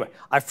 Anyway,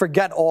 I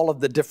forget all of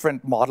the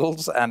different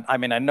models, and I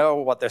mean, I know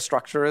what their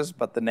structure is,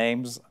 but the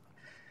names,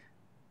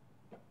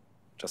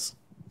 just,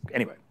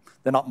 anyway.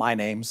 They're not my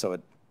names, so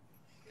it.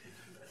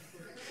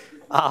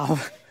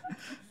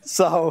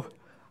 So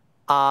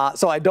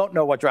I don't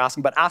know what you're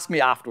asking, but ask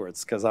me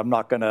afterwards, because I'm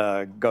not going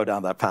to go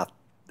down that path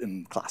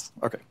in class.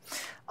 Okay.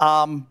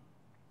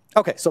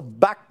 Okay, so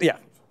back, yeah.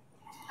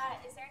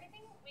 Is there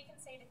anything we can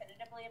say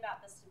definitively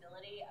about the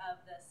stability of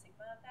the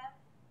sigma of that?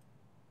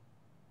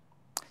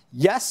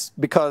 Yes,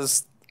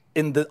 because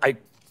I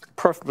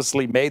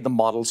purposely made the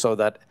model so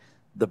that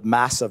the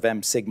mass of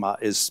m sigma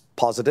is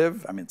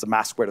positive. I mean, it's a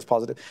mass squared is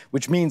positive,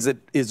 which means it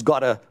is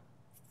got a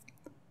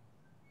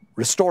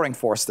restoring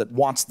force that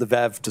wants the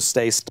VEV to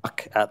stay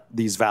stuck at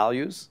these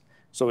values.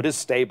 So it is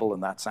stable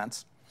in that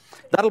sense.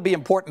 That'll be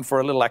important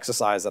for a little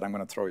exercise that I'm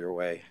going to throw your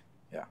way.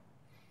 Yeah.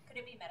 Could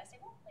it be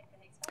metastable, like the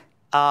Higgs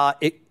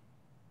VEV?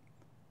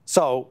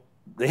 So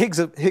the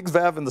Higgs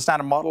VEV in the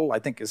standard model, I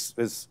think,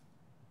 is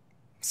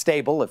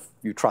stable if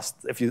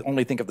you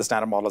only think of the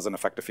standard model as an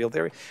effective field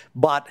theory.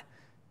 But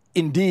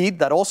indeed,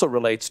 that also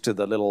relates to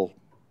the little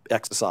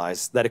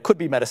exercise that it could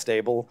be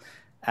metastable.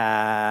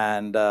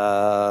 And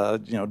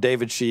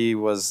David Shih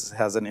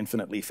has an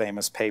infinitely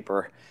famous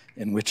paper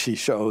in which he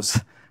shows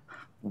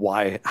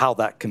how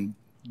that can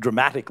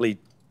dramatically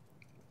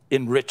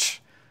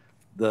enrich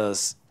the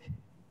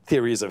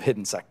theories of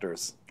hidden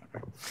sectors.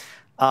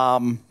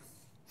 Good,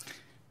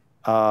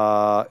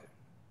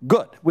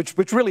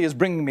 which really is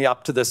bringing me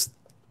up to this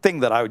thing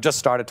that I just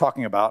started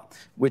talking about,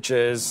 which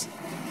is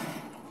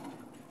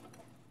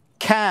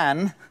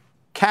can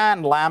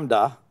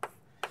lambda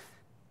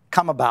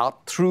come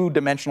about through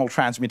dimensional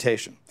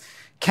transmutation?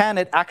 Can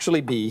it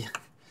actually be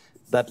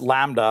that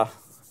lambda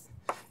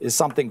is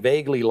something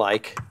vaguely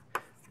like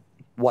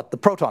what the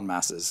proton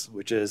mass is,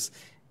 which is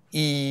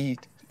e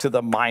to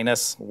the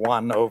minus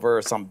 1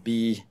 over some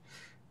b,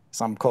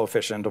 some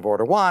coefficient of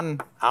order 1,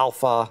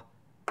 alpha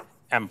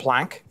m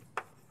Planck?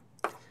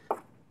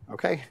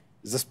 Okay,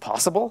 is this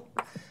possible?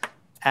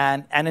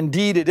 And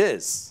indeed it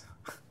is.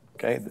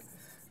 Okay,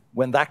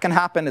 when that can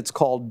happen, it's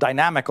called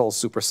dynamical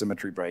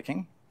supersymmetry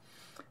breaking.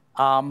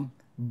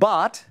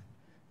 But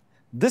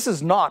this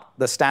is not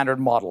the standard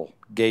model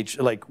gauge,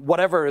 like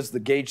whatever is the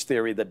gauge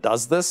theory that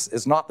does this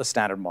is not the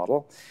standard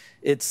model.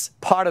 It's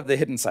part of the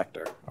hidden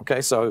sector, okay?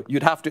 So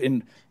you'd have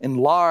to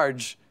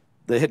enlarge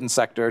the hidden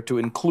sector to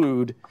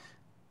include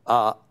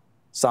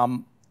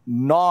some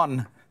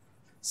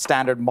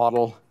non-standard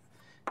model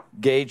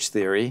gauge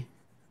theory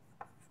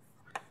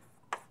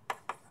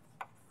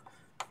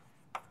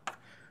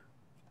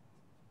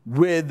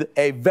with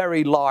a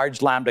very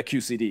large lambda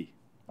QCD.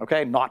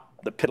 Okay, not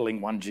the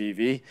piddling 1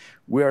 GeV.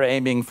 We're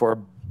aiming for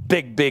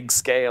big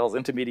scales,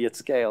 intermediate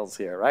scales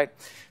here, right?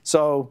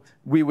 So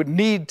we would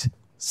need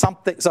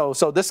something. So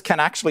this can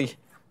actually,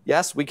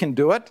 yes, we can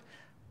do it.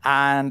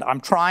 And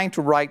I'm trying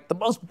to write the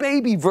most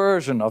baby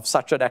version of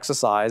such an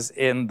exercise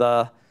in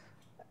the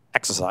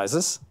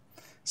exercises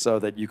so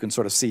that you can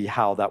sort of see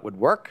how that would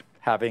work.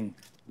 Having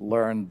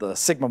learned the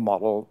sigma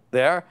model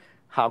there,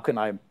 how can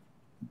I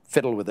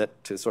fiddle with it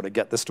to sort of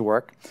get this to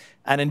work?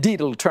 And indeed,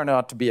 it'll turn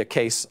out to be a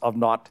case of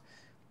not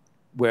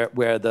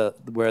where the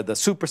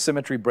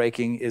supersymmetry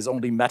breaking is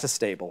only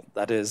metastable.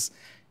 That is,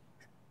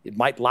 it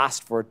might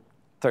last for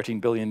 13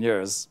 billion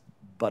years,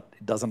 but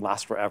it doesn't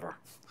last forever.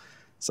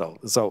 So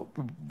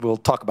we'll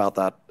talk about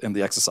that in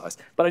the exercise.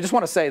 But I just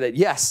want to say that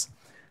yes,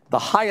 the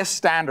highest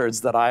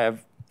standards that I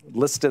have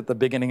listed at the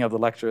beginning of the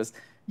lectures,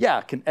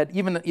 yeah,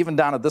 even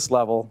down at this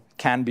level,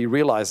 can be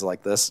realized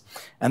like this.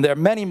 And there are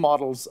many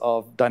models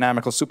of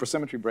dynamical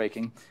supersymmetry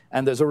breaking.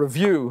 And there's a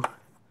review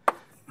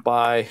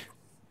by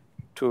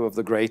two of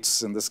the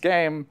greats in this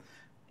game,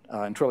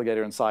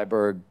 Intriligator and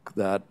Seiberg,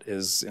 that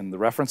is in the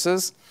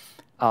references.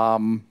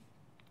 And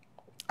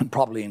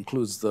probably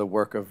includes the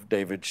work of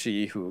David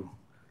Shih, who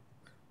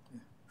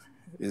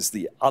is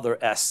the other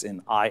S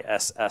in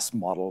ISS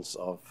models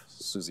of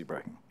SUSY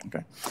breaking.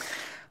 Okay.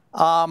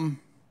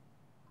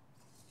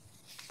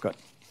 Good.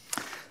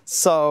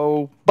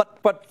 So,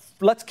 but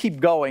let's keep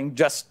going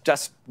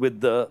just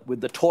with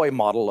the toy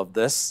model of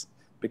this,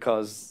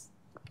 because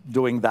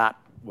doing that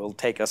will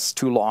take us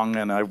too long,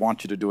 and I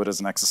want you to do it as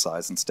an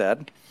exercise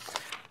instead.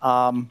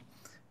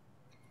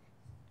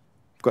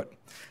 Good.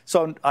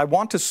 So I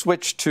want to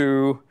switch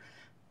to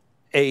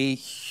a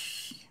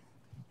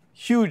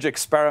huge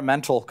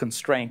experimental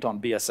constraint on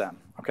BSM.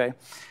 Okay,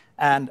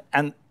 and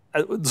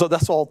so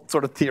that's all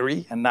sort of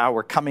theory, and now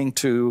we're coming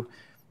to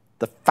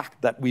the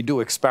fact that we do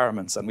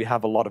experiments and we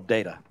have a lot of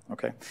data,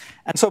 okay?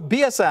 And so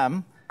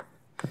BSM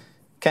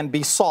can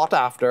be sought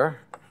after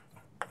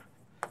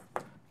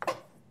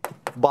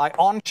by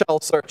on-shell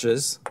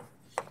searches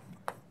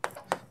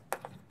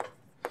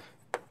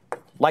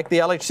like the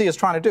LHC is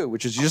trying to do,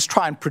 which is you just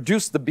try and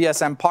produce the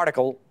BSM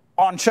particle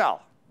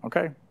on-shell,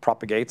 okay?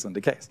 Propagates and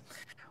decays.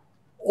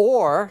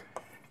 Or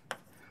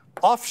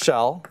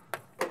off-shell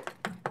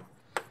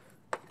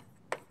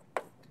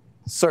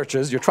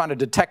searches, you're trying to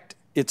detect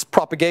its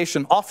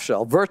propagation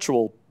off-shell,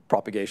 virtual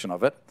propagation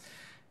of it.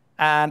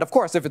 And of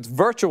course, if it's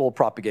virtual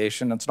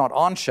propagation, it's not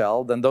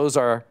on-shell, then those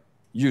are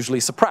usually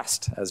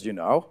suppressed, as you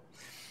know.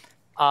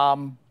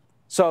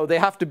 So they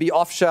have to be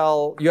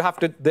off-shell. You have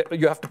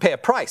to pay a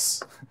price.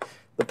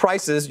 The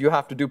price is you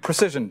have to do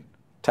precision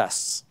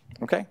tests,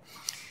 okay?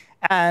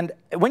 And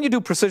when you do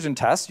precision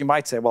tests, you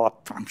might say,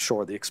 well, I'm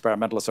sure the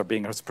experimentalists are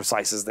being as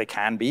precise as they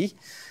can be.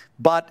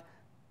 But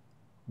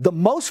the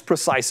most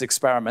precise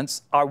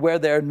experiments are where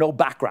there are no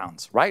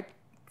backgrounds, right?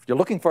 If you're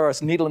looking for a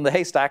needle in the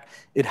haystack,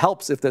 it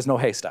helps if there's no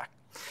haystack.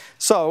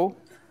 So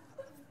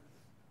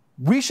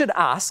we should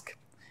ask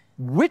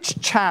which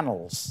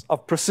channels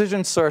of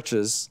precision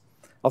searches,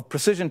 of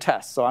precision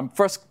tests. So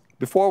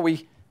before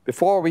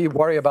we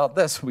worry about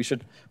this, we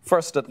should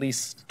first at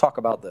least talk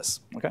about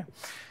this, okay?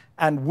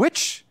 And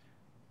which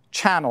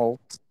channels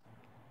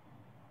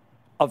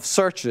of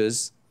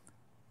searches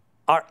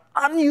are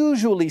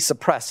unusually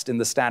suppressed in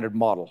the standard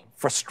model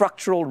for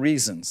structural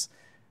reasons.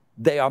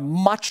 They are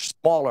much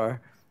smaller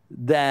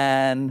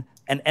than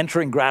an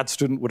entering grad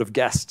student would have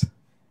guessed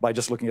by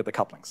just looking at the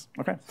couplings,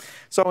 okay?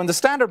 So in the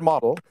standard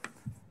model,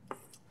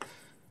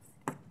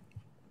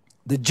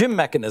 the Jim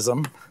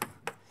mechanism,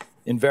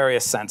 in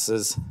various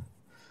senses,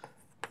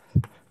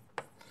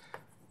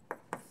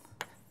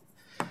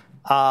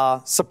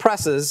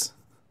 suppresses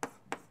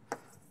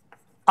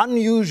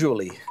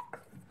unusually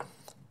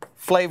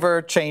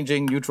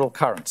flavor-changing neutral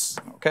currents,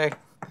 okay?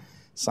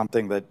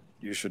 Something that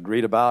you should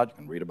read about. You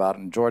can read about it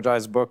in George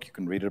I's book. You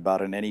can read it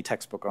about it in any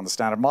textbook on the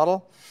standard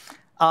model.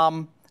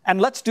 And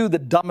let's do the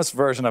dumbest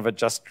version of it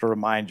just to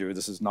remind you.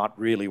 This is not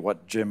really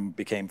what Jim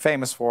became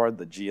famous for,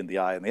 the G and the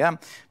I and the M.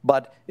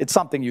 But it's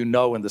something you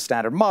know in the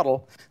standard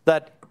model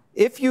that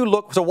if you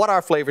look, so what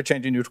are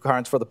flavor-changing neutral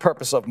currents for the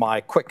purpose of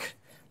my quick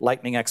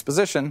lightning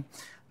exposition?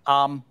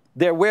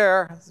 They're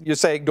where you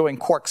say doing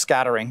quark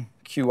scattering,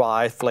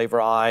 QI,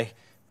 flavor I,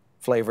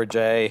 flavor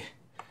J,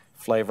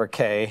 flavor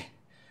K,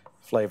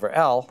 flavor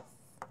L.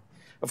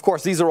 Of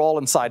course, these are all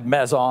inside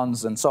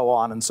mesons and so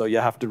on, and so you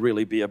have to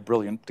really be a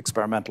brilliant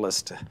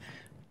experimentalist to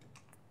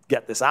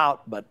get this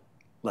out, but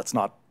let's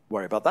not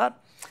worry about that.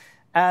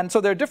 And so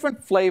there are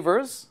different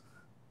flavors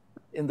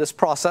in this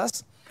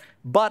process,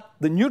 but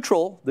the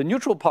neutral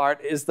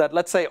part is that,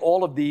 let's say,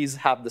 all of these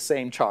have the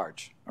same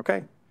charge,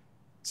 okay?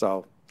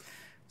 So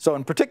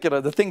in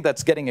particular, the thing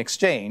that's getting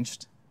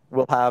exchanged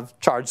will have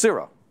charge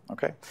 0,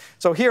 okay?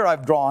 So here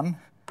I've drawn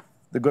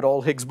the good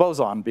old Higgs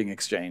boson being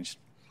exchanged.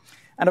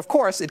 And of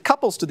course, it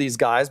couples to these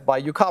guys by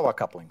Yukawa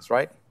couplings,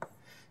 right?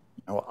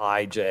 You know,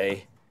 I,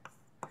 J,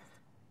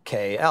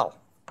 K, L.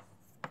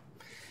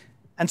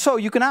 And so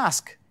you can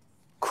ask,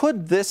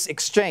 could this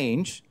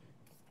exchange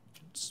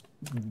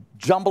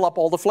jumble up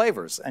all the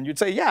flavors? And you'd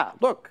say, yeah,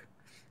 look,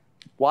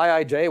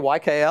 Yij,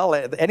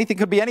 YKL, anything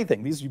could be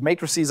anything. These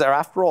matrices are,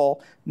 after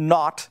all,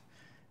 not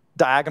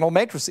diagonal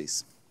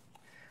matrices.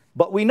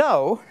 But we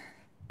know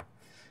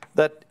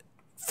that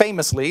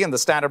famously in the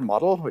standard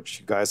model,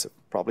 which you guys have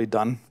probably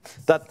done,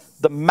 that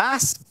the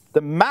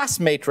mass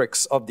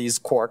matrix of these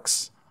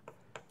quarks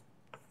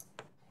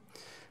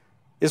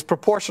is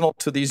proportional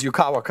to these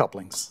Yukawa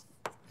couplings.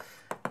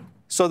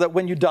 So that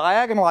when you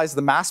diagonalize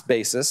the mass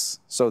basis,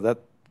 so that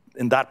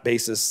in that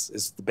basis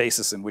is the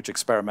basis in which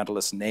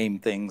experimentalists name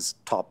things,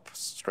 top,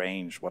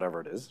 strange, whatever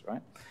it is,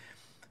 right?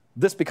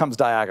 This becomes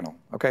diagonal,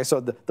 okay?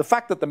 So the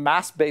fact that the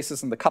mass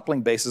basis and the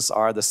coupling basis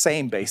are the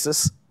same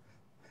basis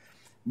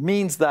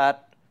means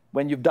that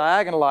when you've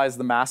diagonalized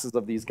the masses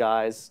of these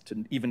guys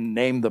to even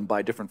name them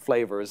by different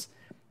flavors,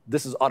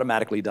 this is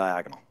automatically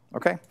diagonal,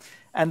 okay?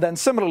 And then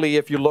similarly,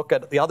 if you look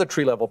at the other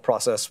tree-level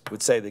process,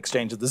 would say the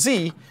exchange of the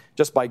Z,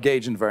 just by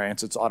gauge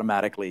invariance, it's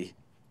automatically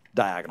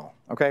diagonal,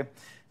 okay?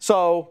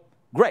 So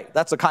great,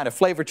 that's a kind of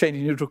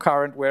flavor-changing neutral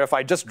current where if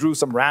I just drew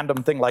some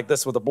random thing like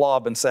this with a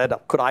blob and said,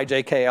 could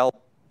IJKL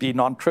be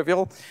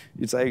non-trivial?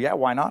 You'd say, yeah,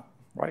 why not,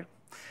 right?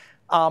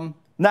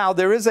 Now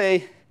there is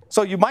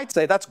so you might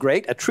say that's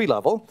great at tree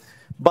level,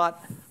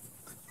 but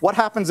what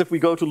happens if we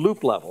go to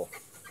loop level,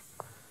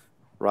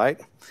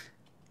 right?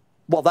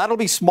 Well, that'll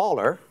be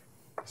smaller.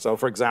 So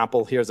for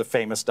example, here's a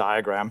famous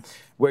diagram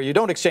where you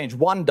don't exchange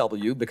one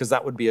W because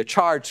that would be a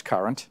charged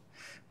current,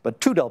 but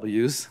two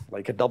W's,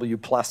 like a W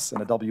plus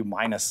and a W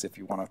minus if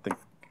you want to think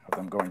of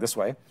them going this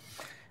way.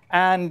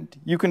 And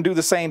you can do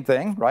the same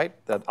thing, right?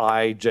 That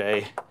I,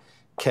 J,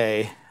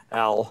 K,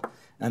 L,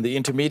 and the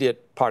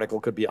intermediate particle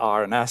could be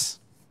R and S.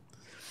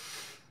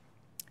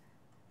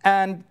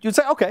 And you'd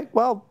say, OK,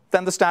 well,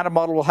 then the standard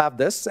model will have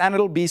this, and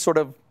it'll be sort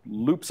of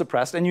loop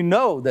suppressed. And you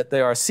know that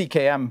there are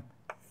CKM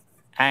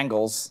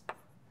angles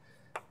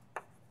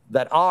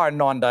that are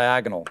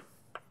non-diagonal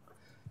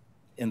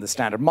in the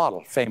standard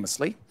model,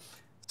 famously.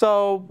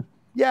 So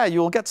yeah,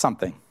 you'll get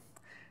something.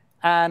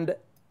 And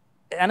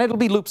it'll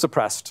be loop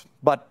suppressed.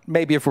 But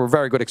maybe if we're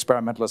very good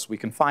experimentalists, we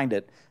can find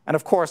it. And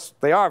of course,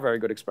 they are very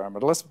good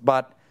experimentalists.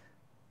 But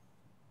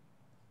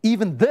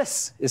even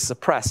this is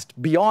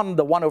suppressed beyond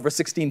the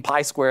 1/16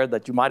 pi squared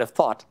that you might have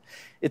thought.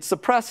 It's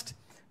suppressed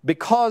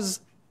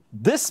because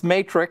this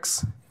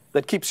matrix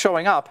that keeps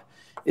showing up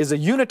is a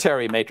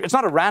unitary matrix. It's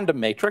not a random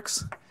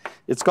matrix.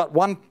 It's got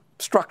one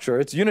structure.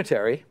 It's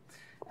unitary.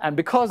 And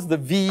because the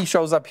V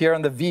shows up here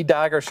and the V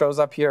dagger shows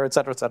up here, et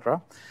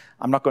cetera,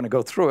 I'm not going to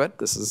go through it.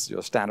 This is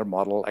your standard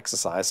model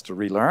exercise to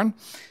relearn.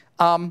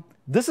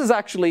 This is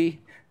actually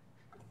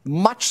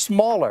much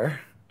smaller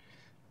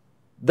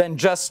than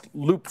just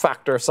loop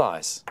factor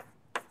size.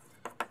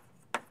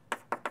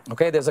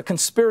 Okay, there's a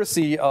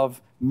conspiracy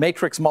of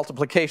matrix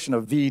multiplication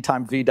of V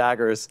times V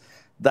daggers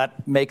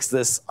that makes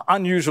this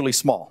unusually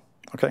small.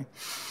 Okay,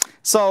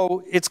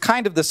 so it's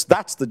kind of this,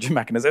 that's the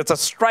mechanism. It's a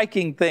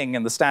striking thing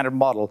in the standard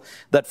model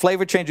that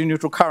flavor changing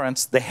neutral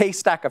currents, the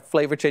haystack of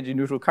flavor changing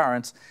neutral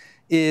currents,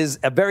 is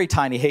a very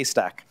tiny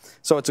haystack.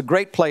 So it's a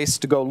great place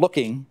to go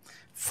looking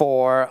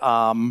for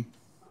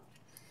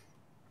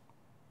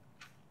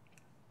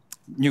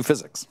new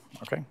physics.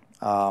 Okay.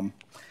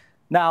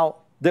 Now,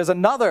 there's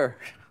another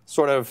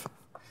sort of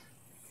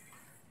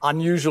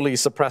unusually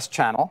suppressed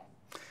channel.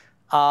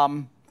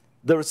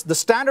 There's the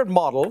standard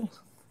model,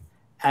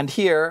 and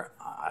here,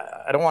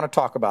 I don't want to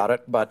talk about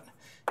it, but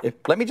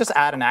let me just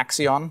add an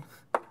axion,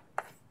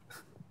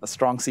 a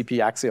strong CP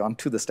axion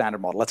to the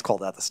standard model. Let's call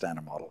that the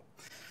standard model.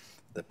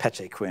 The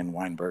Peche, Quinn,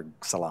 Weinberg,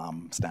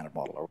 Salam standard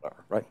model or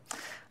whatever, right?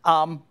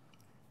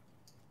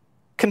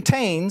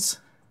 Contains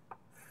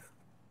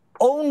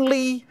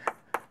only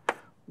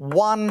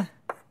one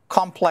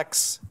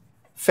complex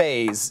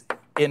phase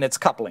in its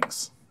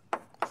couplings.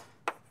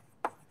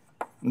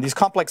 And these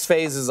complex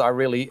phases are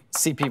really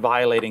CP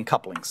violating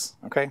couplings,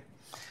 okay?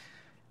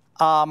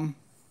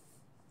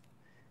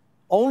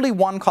 Only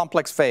one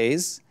complex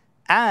phase,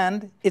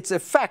 and its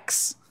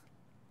effects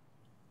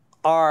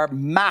are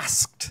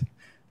masked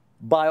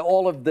by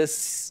all of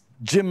this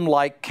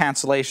gym-like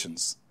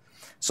cancellations,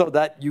 so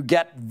that you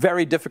get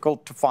very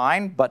difficult to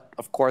find, but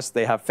of course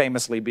they have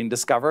famously been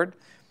discovered,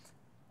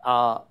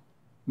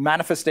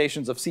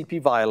 manifestations of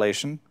CP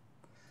violation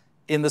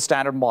in the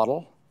standard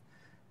model.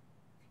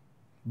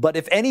 But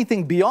if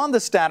anything beyond the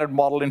standard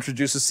model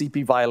introduces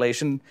CP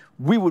violation,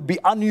 we would be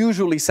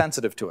unusually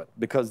sensitive to it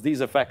because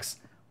these effects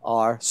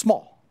are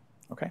small.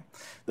 Okay?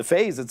 The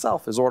phase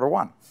itself is order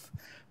 1.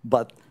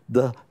 But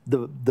the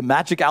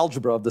magic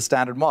algebra of the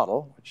standard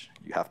model, which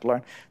you have to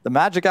learn, the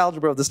magic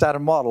algebra of the standard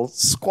model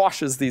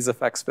squashes these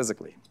effects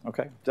physically.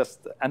 Okay?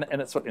 And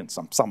it's in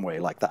some way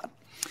like that.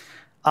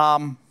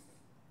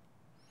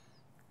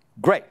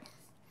 Great.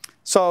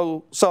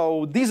 So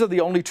these are the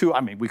only two.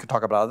 I mean, we could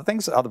talk about other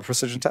things, other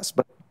precision tests,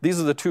 but these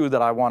are the two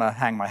that I want to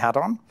hang my hat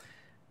on.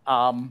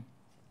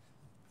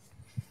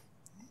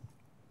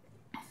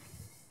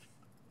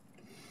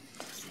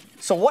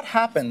 So what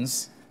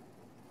happens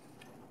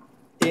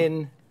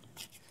in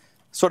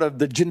sort of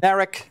the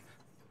generic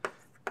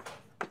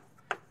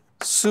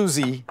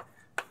SUSY,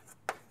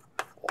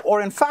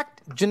 or in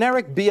fact,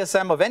 generic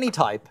BSM of any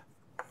type,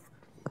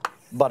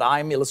 but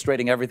I'm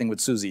illustrating everything with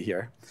SUSY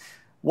here.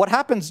 What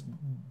happens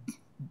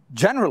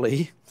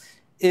generally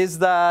is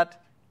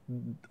that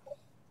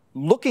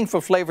looking for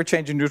flavor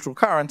changing neutral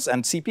currents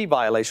and CP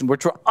violation,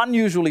 which we're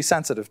unusually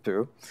sensitive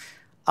to,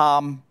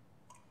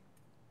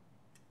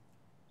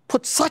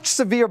 put such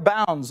severe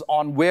bounds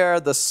on where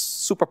the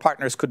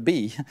superpartners could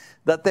be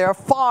that they're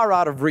far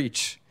out of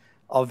reach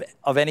of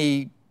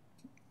any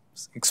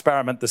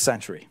experiment this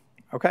century.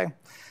 Okay?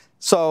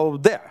 So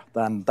there,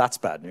 then that's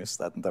bad news.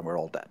 Then we're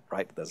all dead,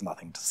 right? There's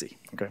nothing to see.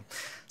 Okay.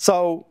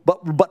 So, but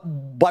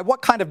by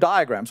what kind of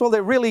diagrams? Well,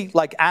 they're really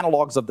like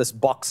analogs of this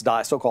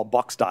so-called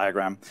box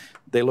diagram.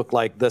 They look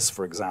like this,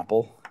 for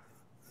example.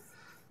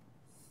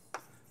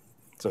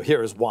 So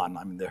here is one.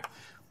 I mean,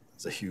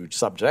 it's a huge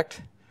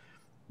subject,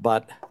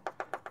 but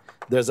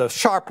there's a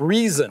sharp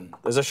reason.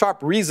 There's a sharp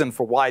reason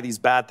for why these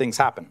bad things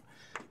happen.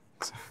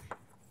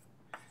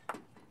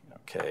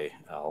 Okay,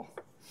 L.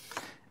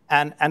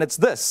 And it's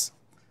this.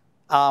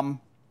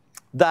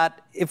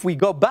 That if we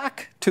go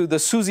back to the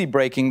SUSY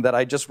breaking that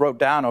I just wrote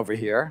down over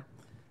here,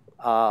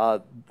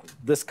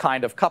 this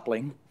kind of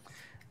coupling,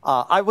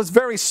 I was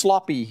very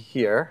sloppy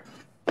here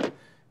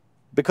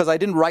because I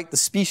didn't write the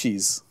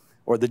species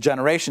or the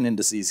generation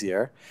indices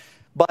here.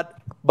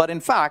 But in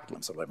fact,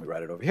 so let me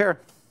write it over here.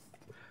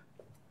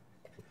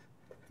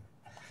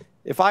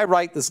 If I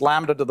write this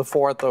lambda to the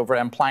 4th over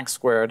m Planck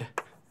squared,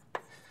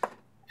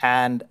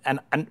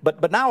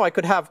 but now I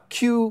could have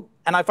Q.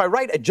 And if I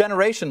write a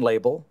generation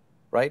label,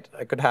 right,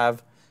 I could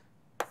have,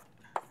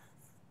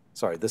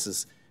 sorry, this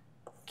is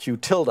Q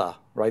tilde,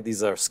 right?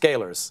 These are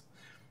scalars.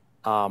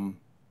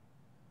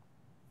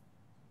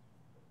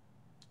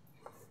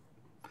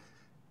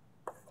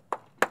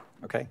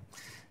 Okay.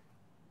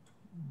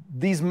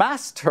 These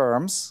mass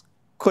terms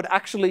could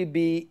actually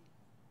be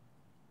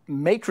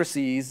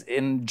matrices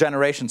in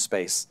generation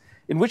space,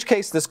 in which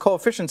case this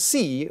coefficient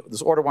C,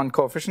 this order 1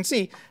 coefficient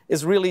C,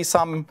 is really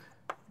some,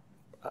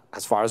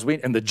 as far as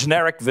in the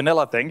generic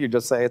vanilla thing, you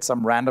just say it's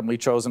some randomly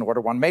chosen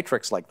order 1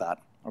 matrix like that,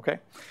 okay?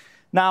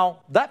 Now,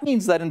 that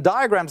means that in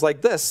diagrams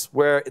like this,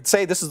 where,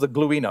 say this is the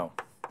gluino,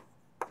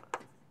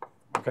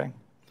 okay?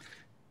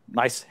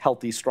 Nice,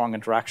 healthy, strong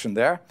interaction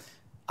there.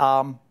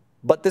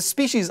 But this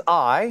species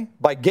I,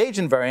 by gauge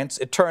invariance,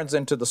 it turns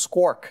into the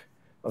squark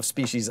of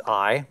species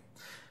I.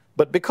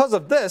 But because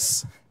of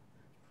this,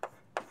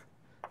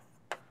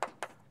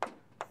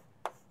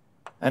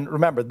 And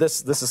remember,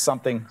 this is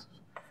something,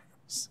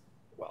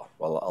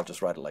 well, I'll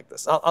just write it like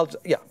this.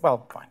 Yeah,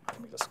 well, fine.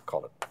 Let me just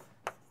call it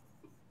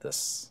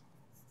this.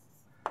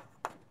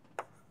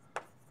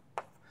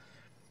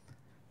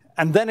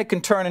 And then it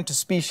can turn into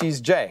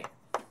species J,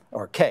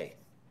 or K,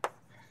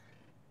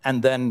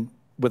 and then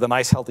with a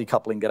nice healthy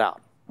coupling get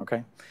out,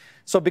 okay?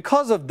 So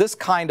because of this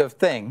kind of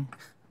thing,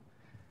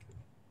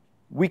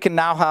 we can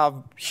now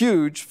have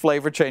huge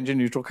flavor change in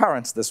neutral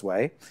currents this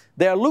way.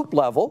 They're loop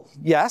level,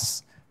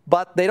 yes,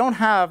 but they don't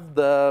have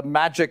the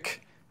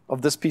magic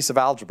of this piece of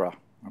algebra,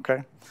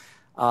 okay,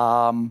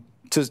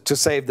 to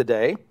save the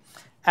day.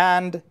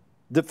 And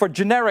for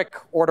generic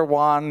order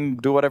 1,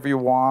 do whatever you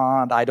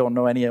want, I don't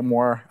know any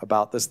more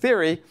about this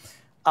theory,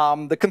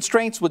 the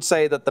constraints would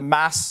say that the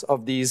mass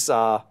of these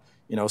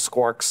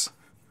squarks,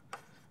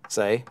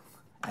 say,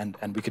 and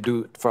we could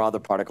do it for other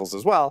particles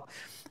as well,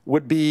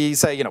 would be,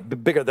 say,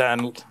 bigger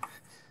than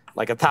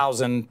like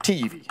 1,000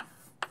 TeV.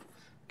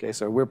 Okay,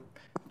 so we're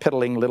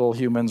piddling little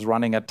humans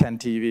running at 10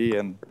 TeV,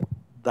 and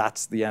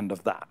that's the end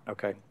of that.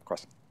 Okay,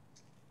 question.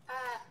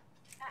 At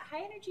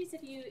high energies,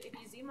 if you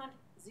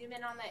zoom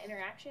in on that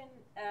interaction,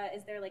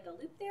 is there like a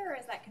loop there, or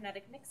is that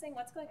kinetic mixing?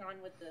 What's going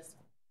on with this?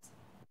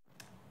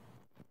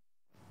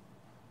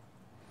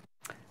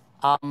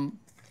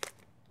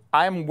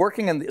 I'm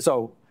working in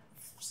so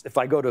if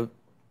I go to,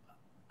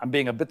 I'm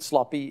being a bit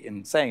sloppy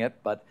in saying it,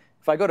 but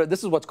if I go to,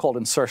 this is what's called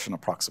insertion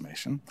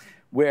approximation,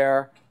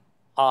 where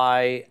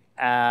I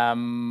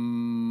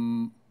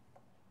am,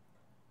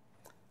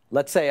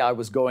 let's say I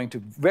was going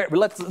to,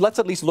 let's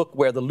at least look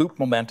where the loop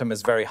momentum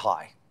is very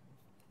high.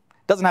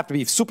 It doesn't have to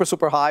be super,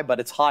 super high,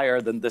 but it's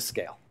higher than this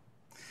scale.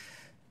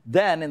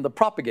 Then in the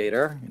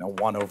propagator,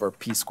 1 over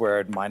p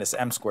squared minus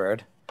m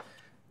squared,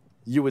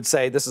 you would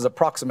say this is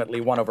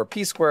approximately 1 over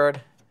p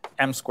squared,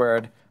 m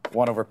squared,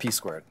 1 over p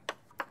squared.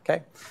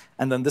 Okay?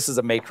 And then this is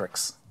a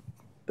matrix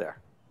there.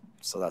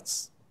 So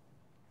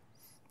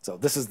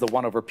this is the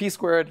 1 over p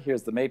squared.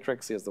 Here's the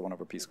matrix. Here's the 1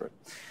 over p squared.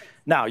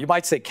 Now, you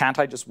might say, can't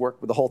I just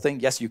work with the whole thing?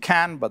 Yes, you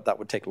can, but that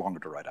would take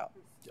longer to write out.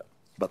 Yeah.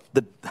 But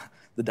the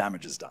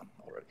damage is done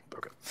already.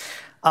 Okay.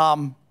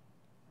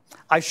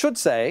 I should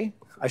say,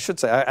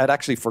 I'd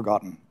actually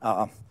forgotten.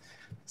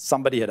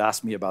 Somebody had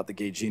asked me about the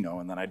gaugino,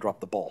 and then I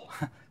dropped the ball.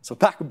 So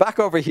back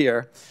over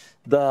here,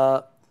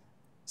 I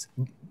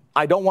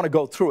don't want to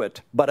go through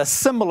it, but a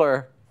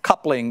similar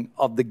coupling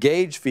of the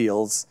gauge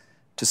fields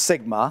to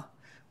sigma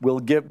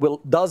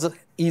does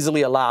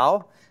easily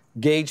allow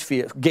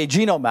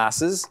gaugino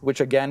masses,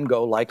 which again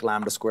go like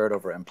lambda squared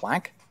over m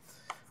Planck.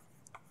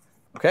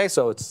 Okay,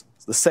 so it's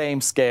the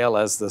same scale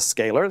as the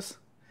scalars.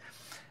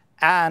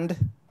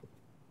 And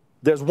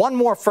there's one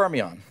more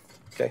fermion.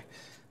 Okay,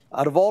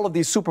 out of all of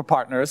these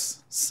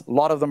superpartners, a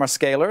lot of them are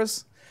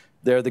scalars.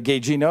 They're the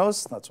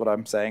gauginos. That's what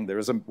I'm saying. There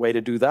is a way to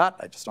do that.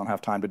 I just don't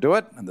have time to do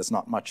it, and there's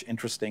not much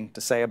interesting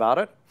to say about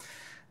it.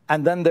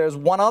 And then there's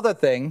one other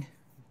thing,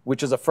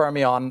 which is a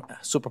fermion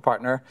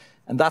superpartner,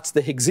 and that's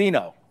the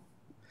Higgsino.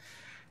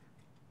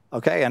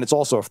 Okay, and it's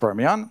also a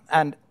fermion.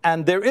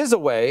 And there is a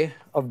way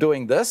of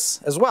doing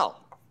this as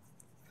well.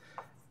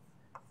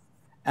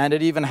 And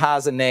it even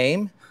has a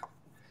name.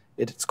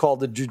 It's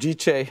called the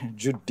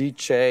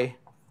Giudice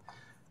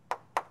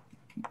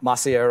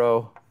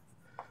Masiero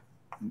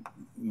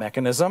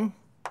mechanism.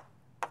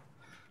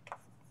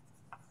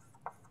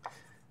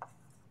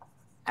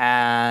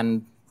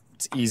 And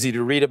it's easy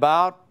to read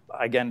about.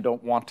 Again,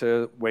 don't want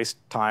to waste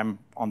time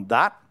on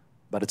that,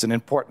 but it's an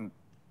important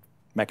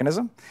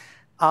mechanism.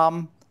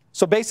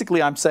 So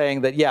basically, I'm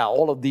saying that, yeah,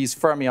 all of these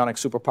fermionic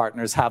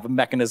superpartners have a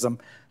mechanism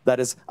that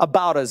is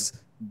about as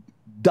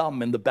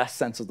dumb in the best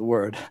sense of the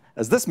word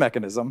as this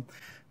mechanism.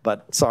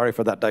 But sorry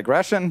for that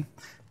digression.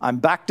 I'm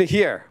back to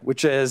here,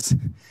 which is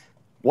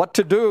what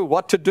to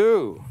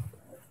do.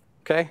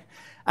 Okay?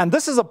 And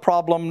this is a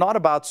problem not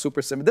about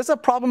supersymmetry. This is a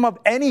problem of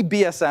any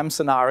BSM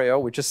scenario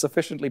which is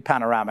sufficiently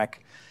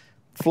panoramic.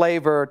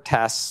 Flavor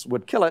tests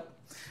would kill it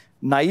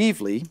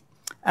naively.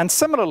 And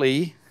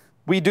similarly,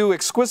 we do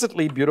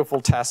exquisitely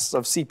beautiful tests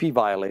of CP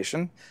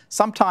violation,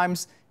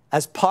 sometimes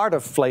as part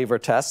of flavor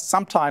tests,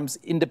 sometimes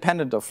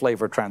independent of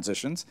flavor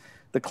transitions.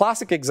 The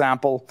classic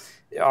example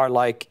are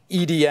like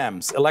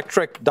EDMs,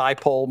 electric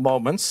dipole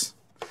moments.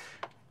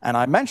 And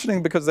I'm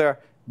mentioning because they're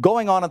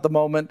going on at the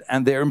moment,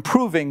 and they're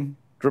improving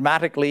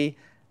dramatically,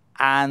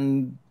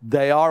 and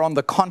they are on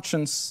the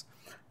conscience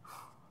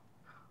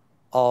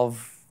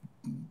of,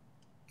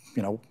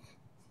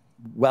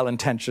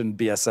 well-intentioned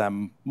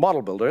BSM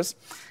model builders.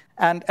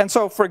 And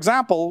so, for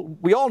example,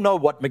 we all know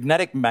what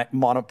magnetic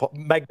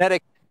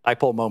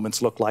dipole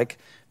moments look like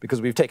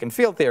because we've taken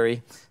field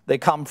theory. They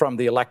come from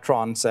the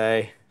electron,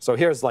 say, so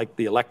here's like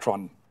the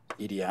electron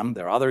EDM.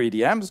 There are other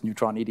EDMs,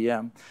 neutron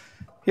EDM.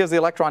 Here's the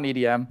electron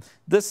EDM.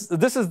 This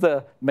is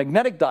the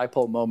magnetic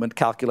dipole moment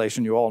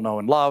calculation you all know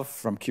and love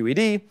from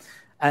QED.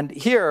 And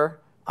here,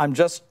 I'm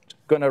just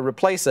going to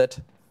replace it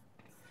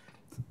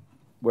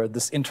where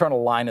this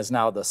internal line is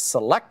now the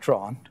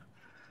selectron,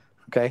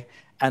 okay?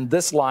 And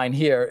this line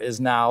here is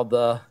now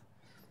the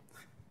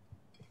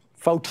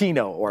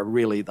photino, or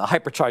really the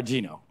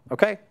hyperchargino,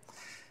 okay?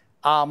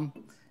 But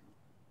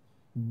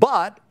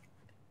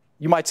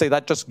you might say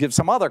that just gives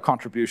some other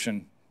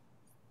contribution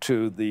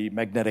to the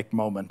magnetic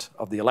moment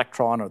of the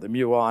electron or the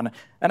muon,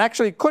 and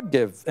actually could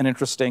give an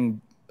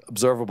interesting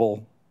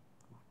observable,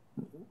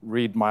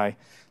 read my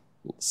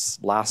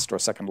last or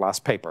second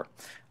last paper.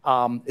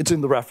 It's in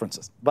the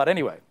references. But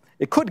anyway,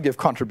 it could give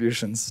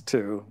contributions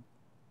to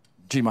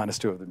G minus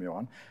 2 of the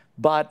muon.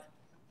 But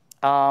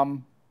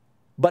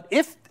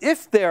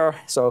if there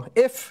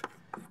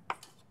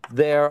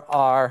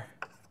are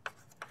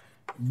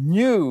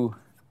new,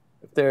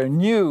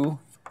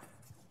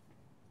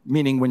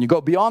 meaning when you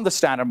go beyond the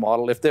standard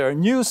model, if there are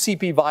new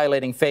CP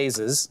violating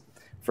phases,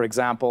 for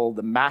example,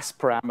 the mass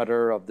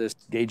parameter of this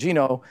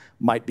gaugino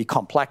might be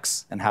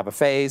complex and have a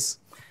phase.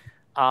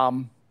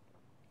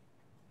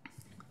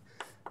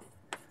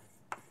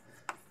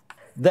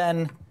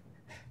 Then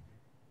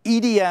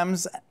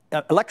EDMs,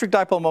 electric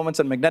dipole moments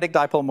and magnetic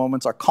dipole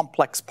moments, are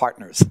complex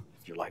partners,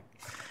 if you like.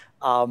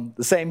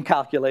 The same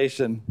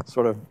calculation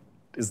sort of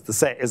is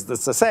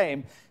the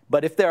same,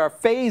 but if there are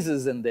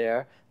phases in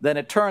there, then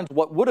it turns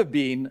what would have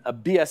been a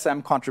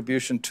BSM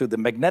contribution to the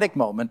magnetic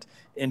moment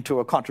into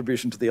a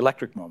contribution to the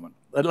electric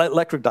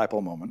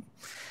dipole moment.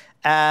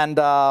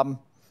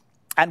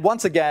 And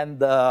once again,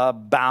 the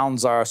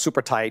bounds are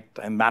super tight,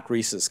 and Matt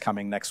Reese is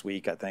coming next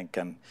week, I think,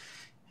 and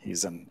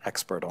he's an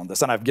expert on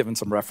this. And I've given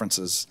some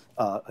references.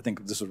 I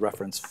think this is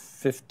reference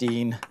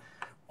 15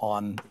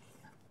 on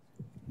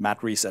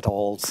Matt Reese et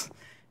al.'s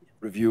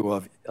review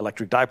of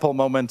electric dipole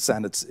moments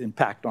and its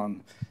impact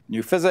on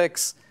new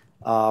physics.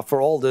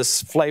 For all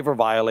this flavor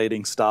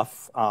violating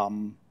stuff, I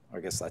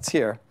guess that's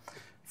here.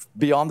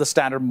 Beyond the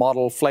standard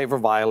model, flavor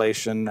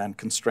violation and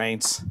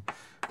constraints,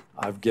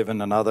 I've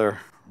given another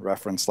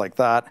reference like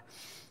that.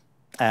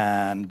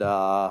 And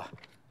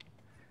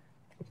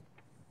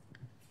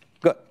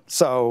good.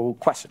 So,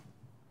 question.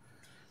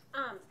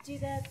 Do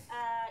the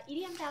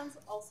EDM bounds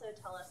also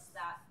tell us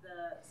that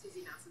the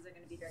SUSY masses are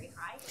going to be very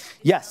high?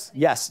 Yes.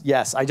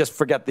 I just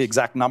forget the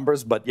exact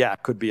numbers, but yeah,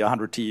 it could be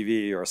 100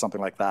 TeV or something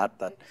like that,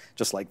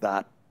 just like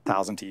that,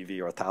 1,000 TeV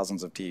or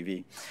thousands of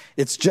TeV.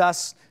 It's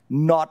just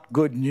not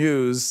good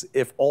news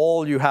if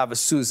all you have is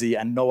SUSY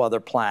and no other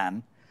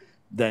plan,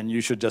 then you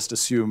should just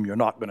assume you're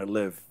not going to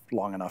live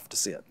long enough to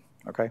see it,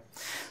 okay?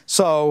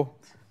 So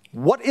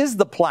what is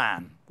the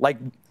plan?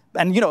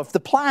 And if the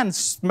plan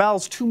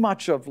smells too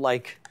much of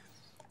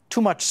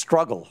too much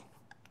struggle,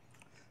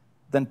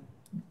 then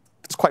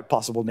it's quite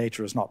possible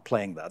nature is not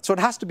playing that. So it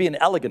has to be an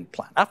elegant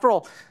plan. After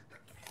all,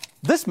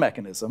 this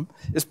mechanism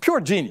is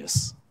pure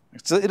genius.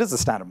 It is a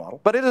standard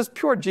model, but it is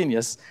pure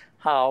genius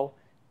how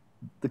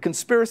the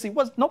conspiracy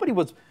was. Nobody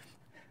was,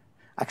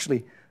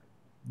 actually,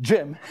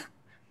 Jim,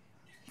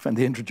 when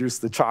they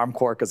introduced the charm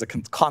quark as a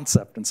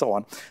concept and so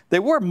on, they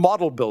were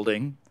model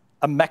building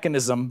a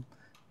mechanism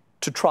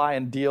to try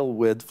and deal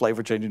with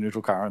flavor changing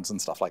neutral currents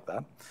and stuff like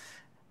that.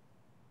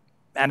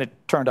 And it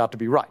turned out to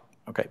be right.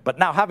 Okay, but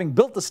now having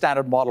built the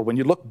standard model, when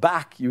you look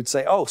back, you'd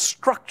say, oh,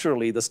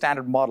 structurally, the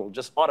standard model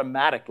just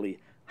automatically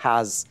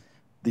has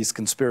these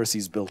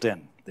conspiracies built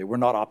in. They were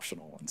not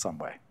optional in some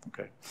way.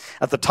 Okay.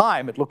 At the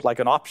time, it looked like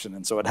an option,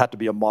 and so it had to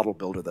be a model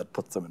builder that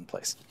put them in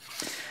place.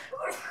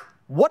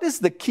 What is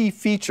the key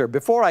feature?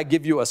 Before I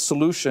give you a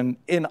solution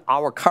in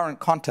our current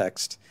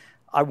context,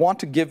 I want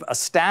to give a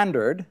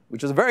standard,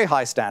 which is a very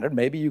high standard.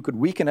 Maybe you could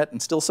weaken it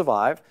and still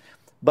survive,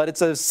 but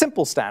it's a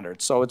simple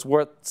standard, so it's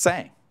worth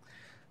saying.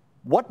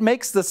 What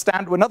makes the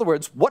standard, in other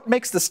words, what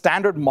makes the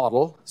standard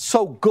model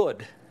so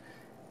good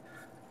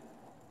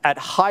at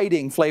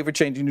hiding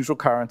flavor-changing neutral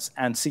currents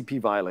and CP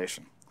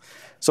violation?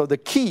 So the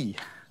key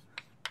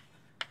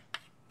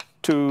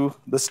to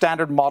the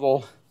standard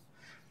model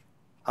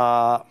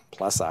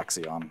plus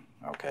axion,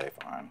 okay,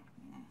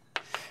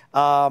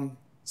 fine.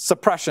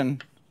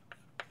 Suppression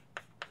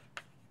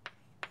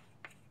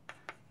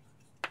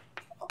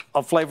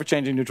of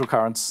flavor-changing neutral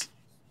currents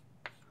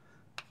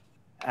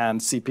and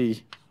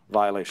CP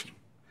violation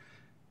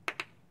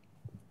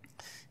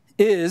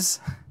is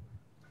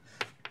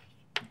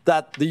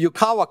that the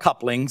Yukawa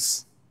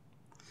couplings,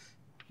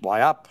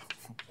 Y up,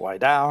 Y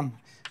down,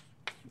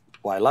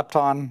 Y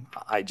lepton,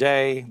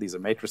 IJ, these are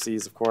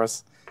matrices, of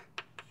course,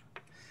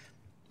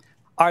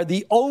 are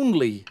the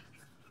only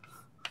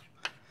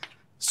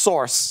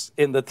source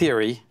in the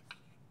theory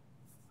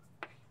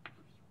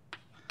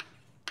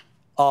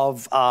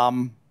of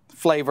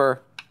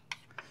flavor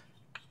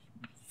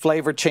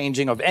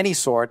changing of any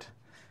sort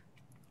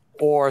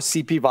or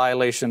CP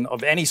violation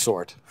of any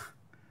sort,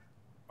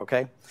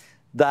 okay?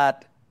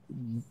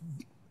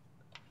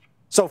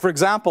 So for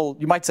example,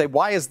 you might say,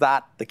 why is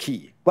that the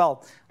key?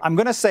 Well, I'm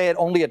going to say it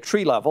only at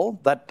tree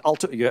level. That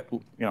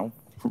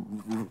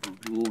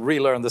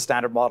relearn the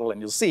standard model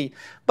and you'll see.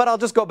 But I'll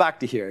just go back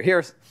to here.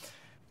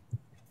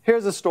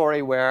 Here's a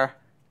story where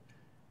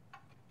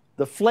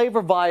the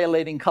flavor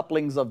violating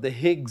couplings of the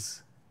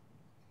Higgs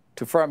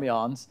to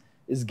fermions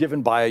is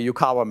given by a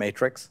Yukawa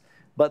matrix,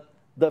 but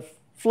the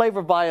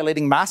flavor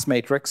violating mass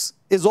matrix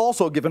is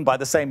also given by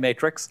the same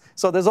matrix.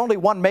 So there's only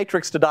one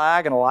matrix to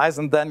diagonalize,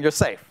 and then you're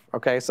safe.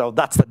 Okay, so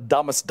that's the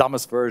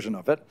dumbest version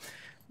of it.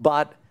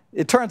 But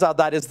it turns out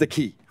that is the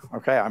key.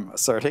 Okay, I'm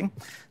asserting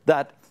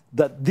that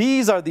that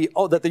the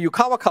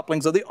Yukawa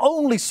couplings are the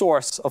only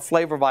source of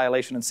flavor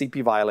violation and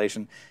CP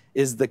violation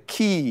is the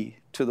key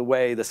to the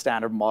way the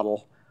standard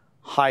model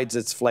hides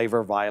its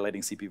flavor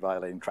violating, CP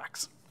violating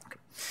tracks. Okay.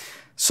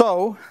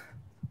 So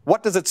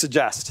what does it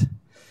suggest?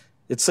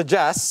 It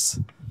suggests,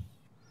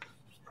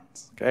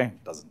 okay,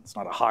 it's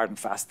not a hard and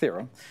fast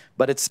theorem,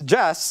 but it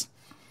suggests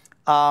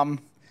that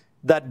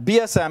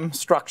BSM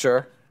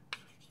structure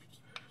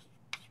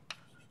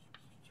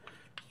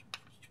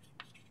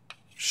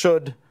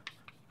should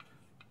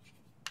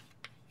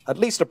at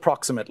least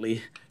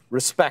approximately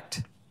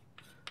respect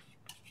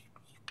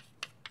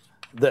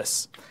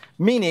this.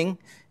 Meaning,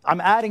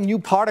 I'm adding new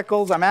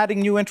particles, I'm adding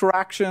new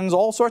interactions,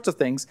 all sorts of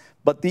things,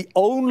 but the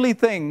only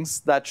things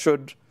that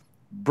should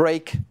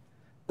violate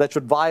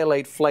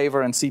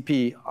flavor and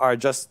CP are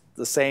just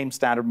the same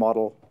standard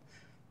model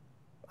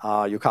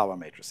Yukawa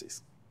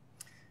matrices.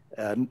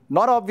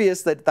 Not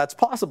obvious that that's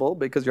possible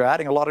because you're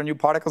adding a lot of new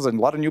particles and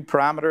a lot of new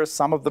parameters.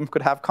 Some of them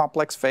could have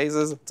complex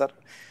phases, et cetera.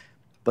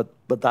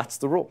 But that's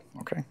the rule,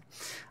 okay?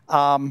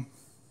 And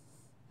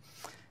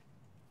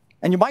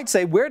you might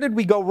say, where did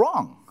we go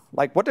wrong?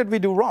 Like, what did we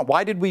do wrong?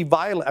 Why did we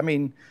violate? I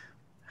mean,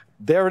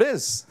 there it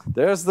is.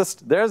 There's the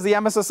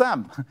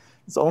MSSM.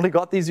 It's only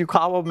got these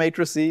Yukawa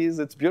matrices.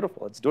 It's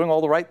beautiful. It's doing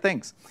all the right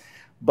things.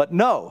 But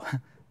no,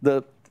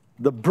 the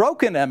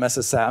broken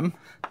MSSM,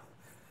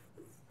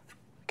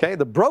 okay,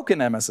 the broken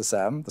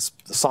MSSM,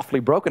 the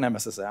softly broken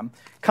MSSM,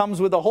 comes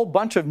with a whole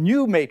bunch of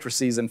new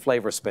matrices in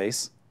flavor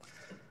space,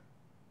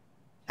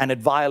 and it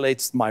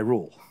violates my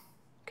rule.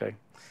 Okay,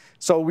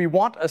 so we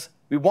want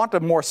a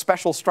more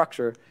special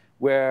structure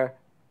where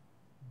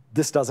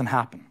this doesn't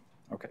happen.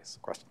 Okay, so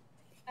question.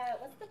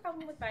 What's the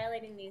problem with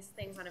violating these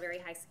things on a very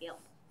high scale?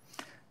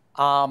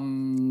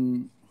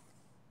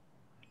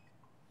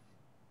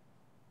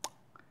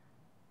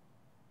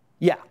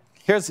 Yeah,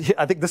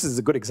 I think this is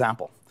a good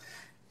example.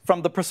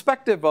 From the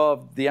perspective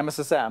of the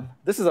MSSM,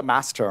 this is a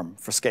mass term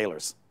for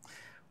scalars.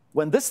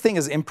 When this thing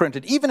is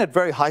imprinted, even at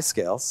very high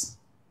scales,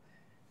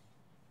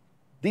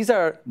 these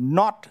are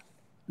not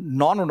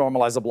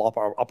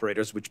non-normalizable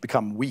operators which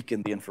become weak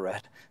in the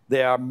infrared.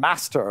 They are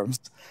mass terms,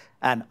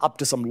 and up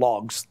to some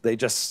logs, they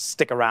just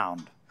stick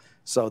around.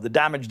 So the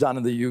damage done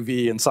in the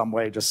UV in some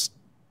way just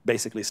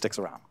basically sticks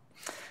around.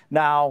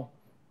 Now,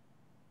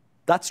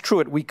 that's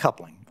true at weak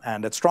coupling.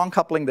 And at strong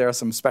coupling, there are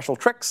some special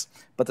tricks.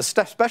 But the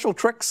special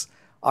tricks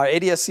are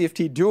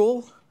ADS-CFT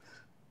dual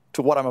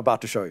to what I'm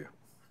about to show you,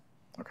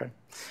 okay?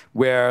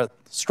 Where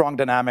strong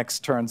dynamics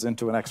turns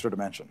into an extra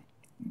dimension.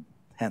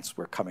 Hence,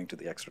 we're coming to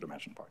the extra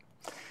dimension part.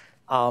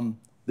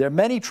 There are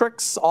many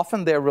tricks.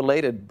 Often they're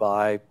related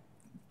by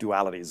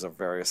dualities of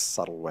various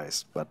subtle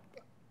ways. But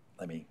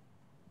let me,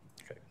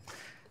 okay.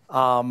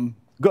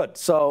 Good,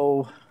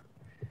 so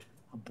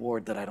a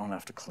board that I don't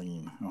have to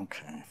clean.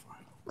 Okay, fine.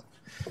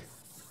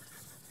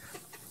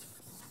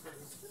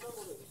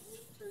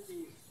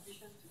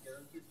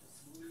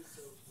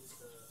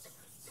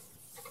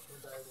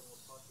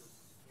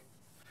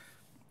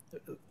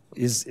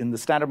 Is in the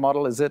standard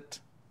model, is it?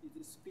 Is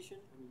it sufficient?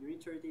 I mean,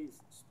 unitarity is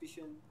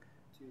sufficient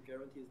to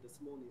guarantee the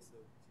smallness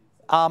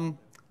of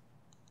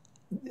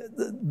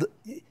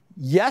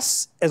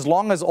yes, as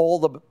long as all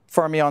the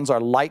fermions are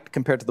light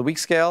compared to the weak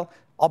scale.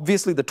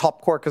 Obviously, the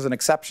top quark is an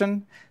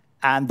exception.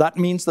 And that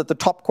means that the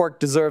top quark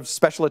deserves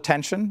special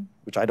attention,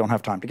 which I don't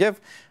have time to give.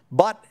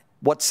 But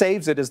what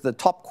saves it is the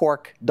top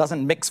quark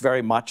doesn't mix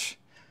very much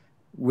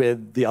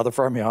with the other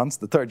fermions.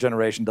 The third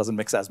generation doesn't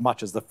mix as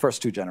much as the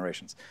first two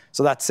generations.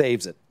 So that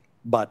saves it.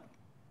 But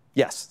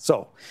yes,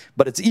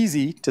 but it's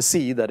easy to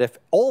see that if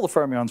all the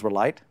fermions were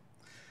light,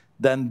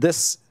 then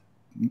this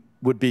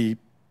would be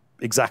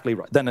exactly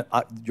right. Then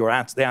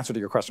the answer to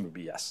your question would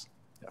be yes.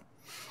 Yeah.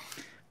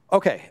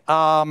 Okay,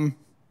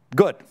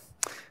 good.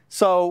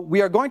 So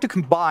we are going to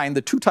combine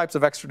the two types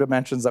of extra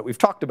dimensions that we've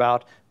talked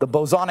about, the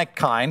bosonic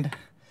kind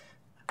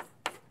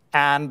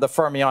and the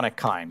fermionic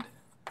kind.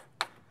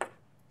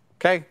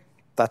 Okay,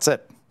 that's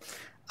it.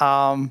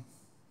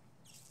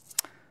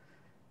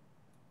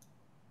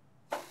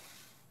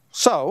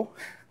 So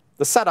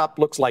the setup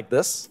looks like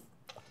this.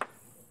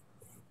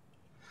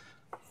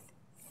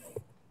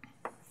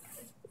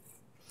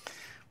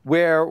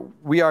 Where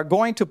we are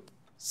going to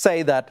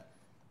say that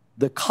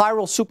the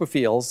chiral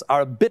superfields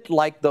are a bit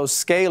like those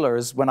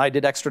scalars when I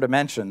did extra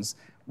dimensions,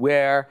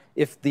 where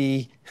if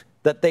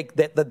that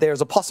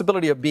there's a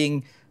possibility of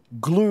being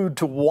glued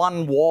to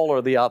one wall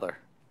or the other,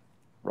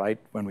 right?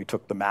 When we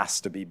took the mass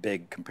to be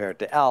big compared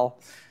to L.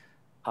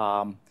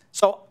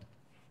 So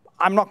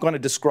I'm not going to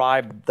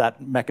describe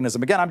that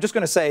mechanism again. I'm just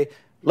going to say,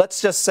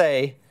 let's just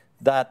say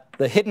that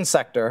the hidden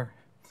sector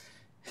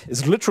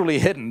is literally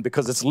hidden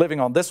because it's living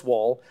on this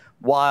wall,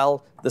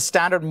 while the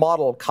standard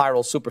model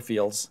chiral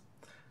superfields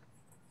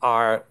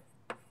are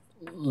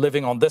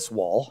living on this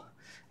wall,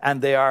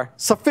 and they are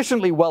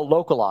sufficiently well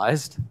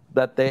localized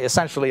that they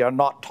essentially are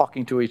not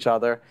talking to each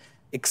other,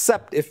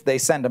 except if they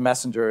send a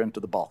messenger into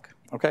the bulk,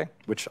 okay?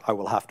 Which I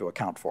will have to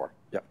account for.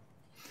 Yeah.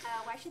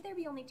 Why should there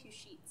be only two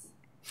sheets?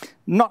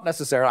 Not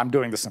necessarily. I'm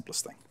doing the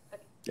simplest thing.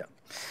 Yeah.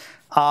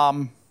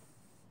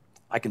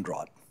 I can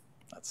draw it.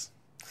 That's.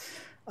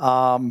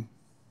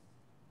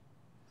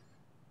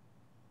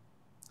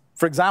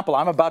 For example,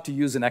 I'm about to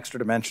use an extra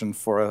dimension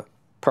for a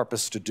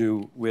purpose to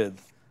do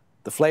with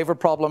the flavor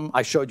problem.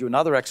 I showed you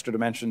another extra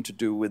dimension to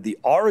do with the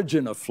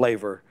origin of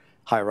flavor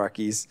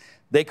hierarchies.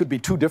 They could be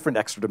two different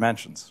extra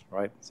dimensions,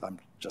 right? So I'm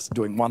just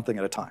doing one thing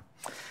at a time.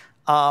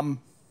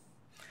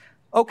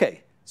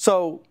 OK,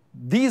 so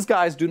these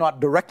guys do not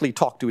directly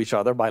talk to each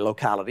other by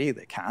locality.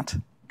 They can't.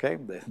 Okay,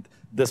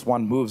 this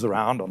one moves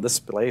around on this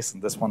place,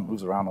 and this one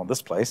moves around on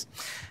this place.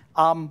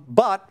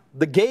 But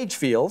the gauge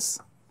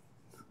fields,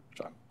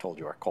 which I told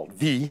you are called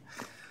V,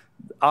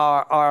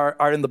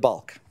 are in the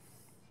bulk.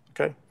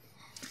 Okay,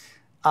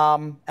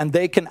 and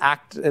they can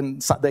act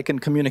and they can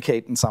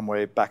communicate in some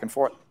way back and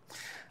forth.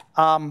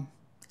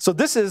 So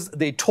this is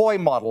the toy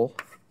model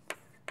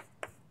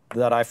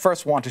that I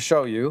first want to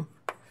show you.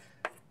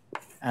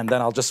 And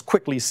then I'll just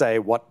quickly say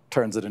what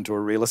turns it into a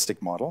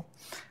realistic model.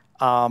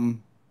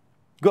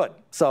 Good.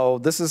 So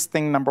this is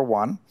thing number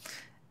one.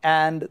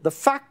 And the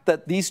fact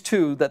that these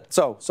two,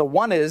 so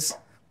one is,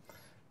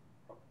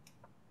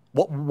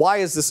 why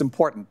is this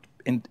important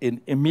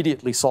in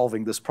immediately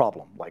solving this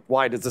problem? Like,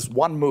 why does this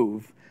one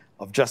move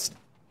of just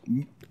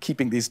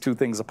keeping these two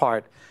things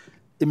apart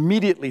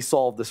immediately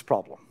solve this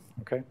problem?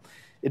 Okay?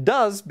 It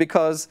does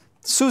because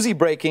SUSY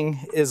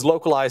breaking is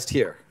localized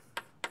here.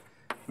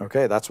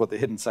 Okay, that's what the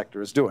hidden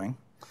sector is doing.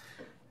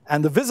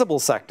 And the visible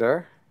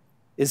sector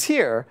is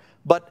here,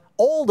 but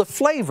all the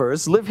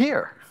flavors live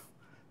here.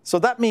 So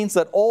that means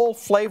that all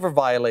flavor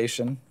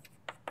violation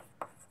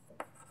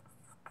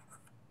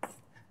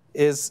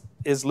is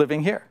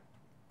living here.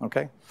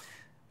 Okay?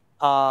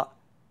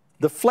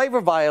 The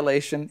flavor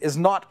violation is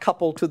not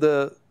coupled to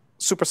the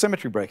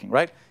supersymmetry breaking,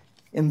 right?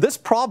 In this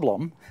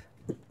problem,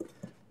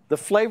 the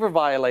flavor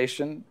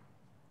violation,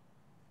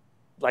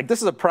 like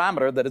this is a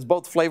parameter that is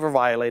both flavor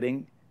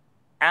violating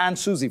and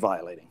SUSY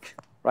violating,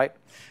 right?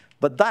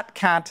 But that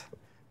can't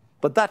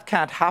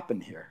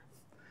happen here,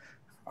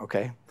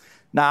 okay?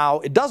 Now,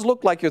 it does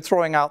look like you're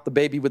throwing out the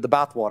baby with the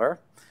bathwater,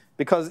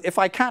 because if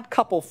I can't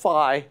couple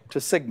phi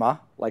to sigma,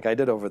 like I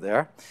did over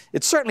there,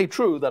 it's certainly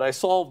true that I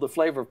solved the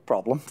flavor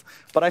problem,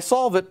 but I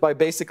solve it by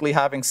basically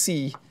having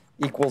C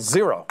equals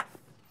 0.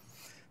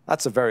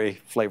 That's a very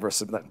flavor,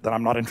 that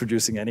I'm not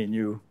introducing any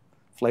new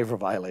flavor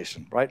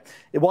violation, right?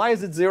 Why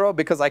is it 0?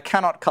 Because I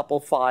cannot couple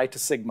phi to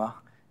sigma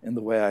in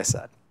the way I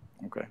said,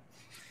 okay?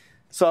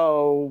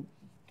 So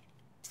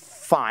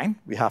fine,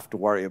 we have to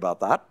worry about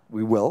that.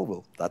 We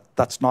will.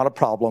 That's not a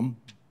problem,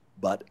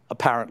 but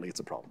apparently it's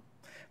a problem.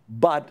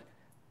 But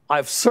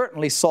I've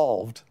certainly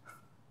solved,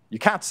 you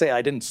can't say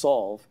I didn't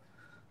solve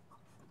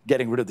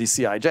getting rid of these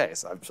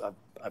CIJs.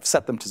 I've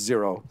set them to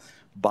 0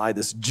 by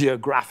this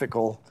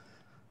geographical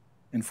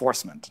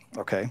enforcement,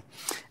 okay?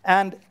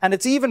 And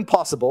it's even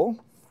possible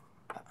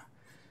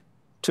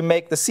to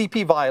make the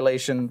CP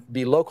violation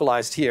be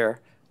localized here,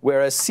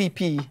 whereas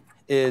CP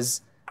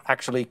is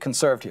actually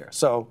conserved here.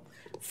 So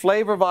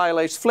flavor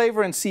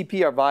and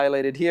CP are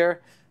violated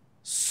here.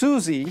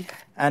 SUSY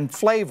and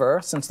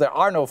flavor, since there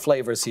are no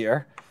flavors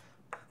here,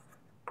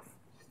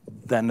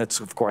 then it's,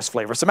 of course,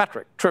 flavor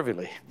symmetric,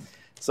 trivially.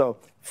 So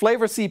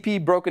flavor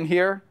CP broken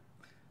here,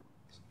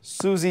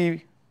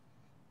 SUSY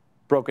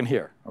broken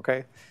here,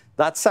 okay?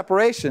 That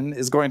separation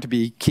is going to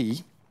be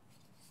key.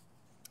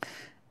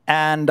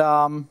 And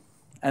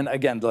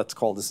again, let's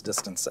call this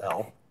distance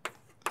L.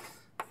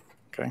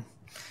 Okay.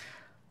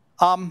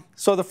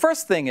 So the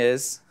first thing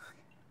is,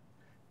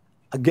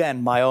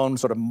 again, my own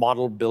sort of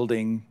model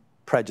building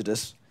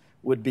prejudice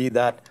would be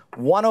that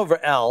 1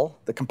 over L,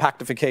 the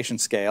compactification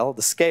scale,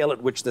 the scale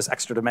at which this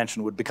extra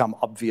dimension would become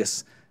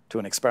obvious to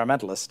an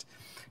experimentalist,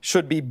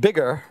 should be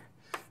bigger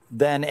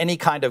than any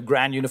kind of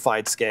grand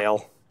unified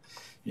scale,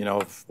 you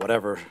know,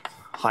 whatever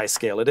high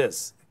scale it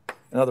is.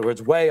 In other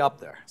words, way up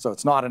there. So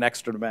it's not an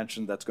extra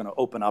dimension that's going to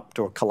open up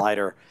to a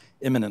collider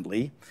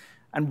imminently.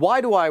 And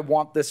why do I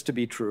want this to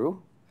be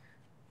true?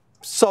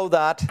 So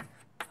that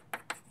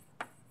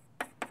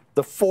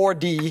the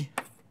 4D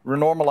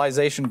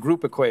renormalization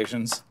group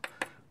equations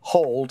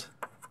hold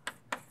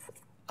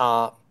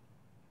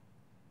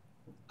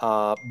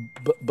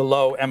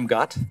below m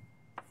gut.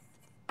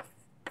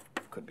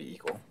 Could be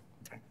equal.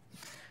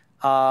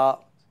 Okay.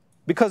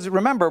 Because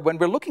remember, when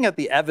we're looking at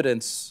the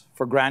evidence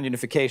for grand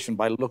unification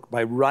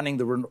by running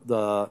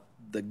the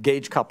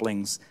gauge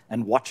couplings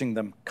and watching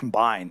them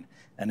combine,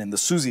 and in the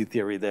SUSY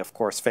theory, they, of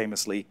course,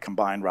 famously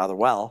combine rather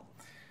well.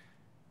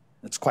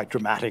 It's quite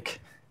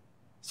dramatic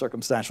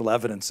circumstantial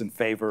evidence in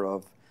favor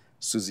of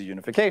SUSY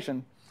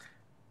unification.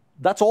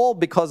 That's all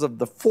because of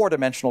the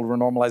 4-dimensional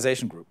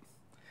renormalization group.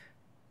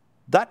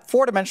 That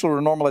 4-dimensional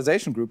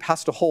renormalization group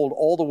has to hold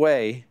all the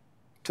way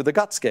to the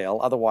gut scale,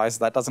 otherwise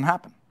that doesn't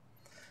happen.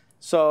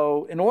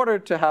 So in order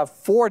to have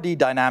 4D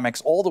dynamics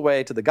all the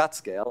way to the gut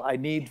scale, I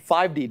need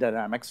 5D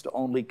dynamics to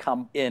only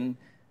come in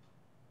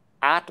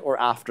at or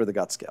after the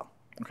gut scale.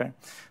 Okay?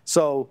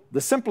 So the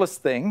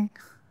simplest thing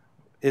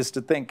is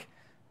to think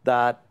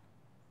that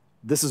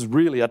this is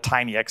really a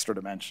tiny extra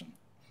dimension.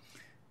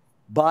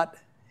 But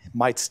it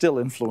might still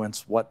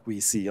influence what we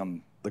see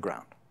on the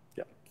ground.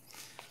 Yeah.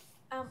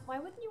 Why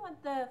wouldn't you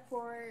want the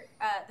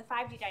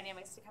 5D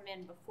dynamics to come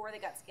in before the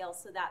gut scale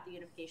so that the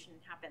unification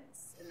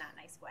happens in that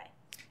nice way?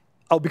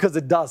 Oh, because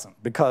it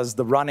doesn't. Because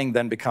the running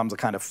then becomes a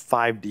kind of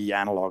 5D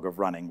analog of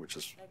running, which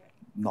is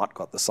not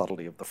got the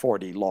subtlety of the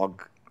 4D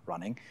log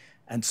running.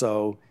 And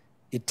so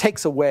it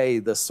takes away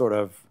this sort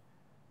of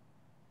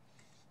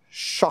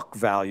shock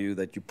value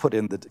that you put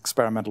in the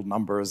experimental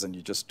numbers and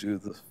you just do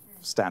the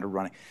standard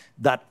running.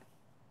 That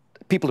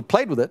people have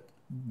played with it,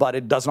 but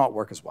it does not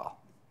work as well.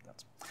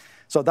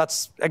 So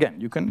that's, again,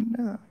 you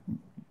can,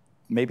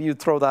 maybe you'd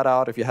throw that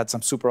out if you had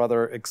some super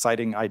other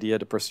exciting idea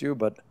to pursue,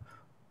 but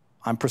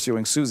I'm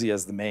pursuing SUSY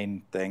as the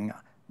main thing.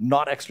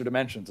 Not extra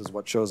dimensions is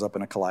what shows up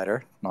in a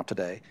collider, not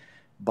today,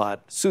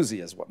 but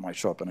SUSY is what might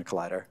show up in a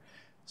collider.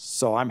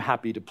 So I'm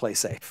happy to play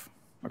safe,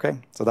 okay?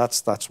 So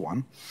that's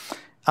one.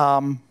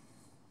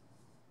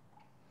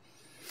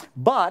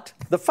 But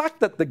the fact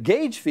that the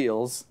gauge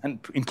fields, and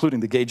including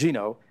the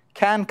gaugino,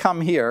 can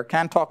come here,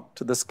 can talk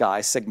to this guy,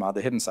 sigma,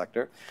 the hidden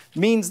sector,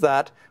 means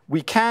that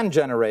we can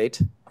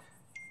generate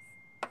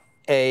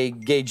a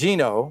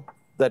gaugino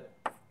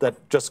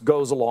that just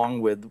goes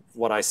along with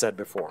what I said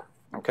before,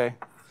 okay?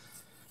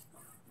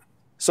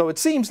 So it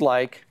seems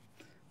like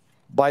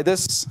by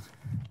this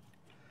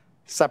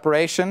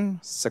separation,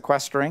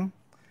 sequestering,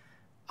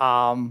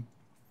 the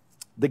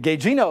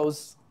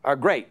gauginos are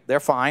great,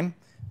 they're fine,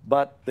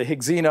 but the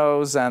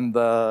Higgsinos and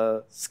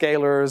the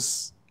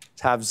scalars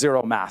have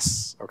zero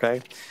mass,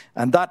 okay?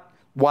 And that,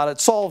 while it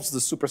solves the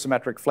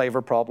supersymmetric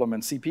flavor problem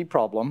and CP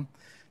problem,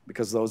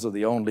 because those are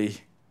the only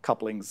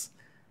couplings,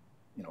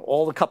 you know,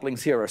 all the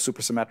couplings here are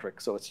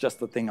supersymmetric, so it's just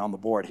the thing on the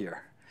board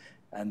here.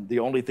 And the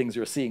only things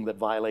you're seeing that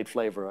violate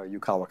flavor are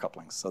Yukawa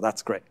couplings, so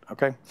that's great,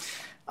 okay?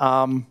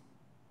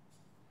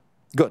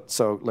 Good,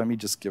 so let me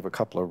just give a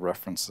couple of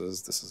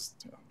references. This is,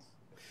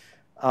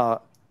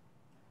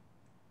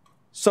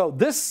 so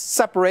this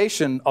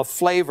separation of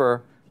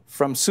flavor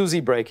from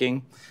SUSY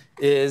breaking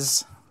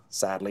is,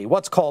 sadly,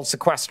 what's called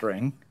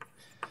sequestering.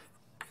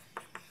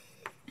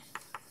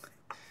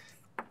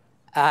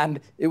 And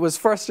it was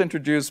first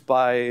introduced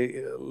by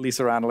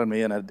Lisa Randall and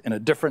me in a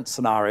different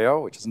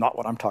scenario, which is not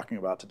what I'm talking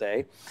about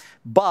today.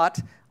 But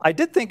I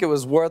did think it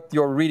was worth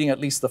your reading at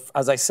least,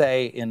 as I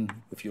say,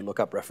 if you look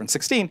up reference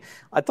 16,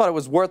 I thought it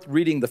was worth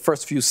reading the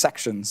first few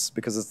sections,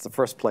 because it's the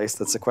first place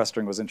that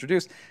sequestering was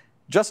introduced,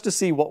 just to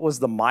see what was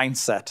the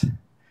mindset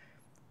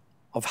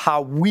of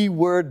how we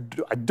were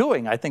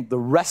doing, I think, the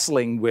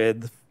wrestling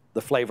with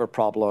the flavor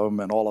problem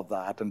and all of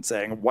that, and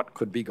saying what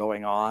could be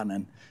going on,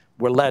 and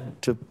we're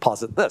led to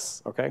posit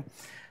this, okay?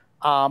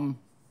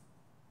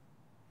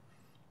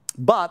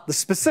 But the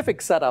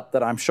specific setup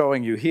that I'm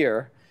showing you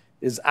here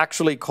is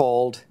actually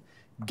called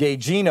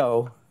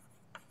gaugino,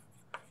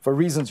 for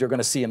reasons you're going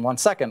to see in 1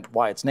 second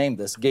why it's named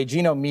this,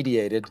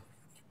 gaugino-mediated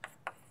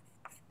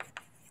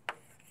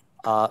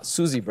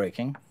SUSY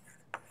breaking.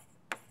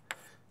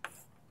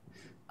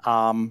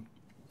 And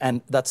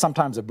that's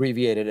sometimes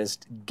abbreviated as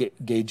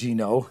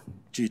gaugino,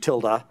 G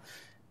tilde,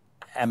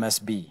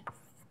 MSB.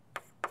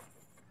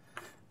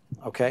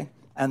 Okay,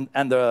 and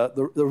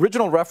the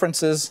original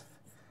references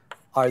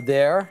are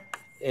there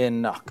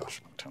in, oh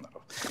gosh, let me turn that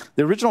off.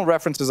 The original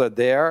references are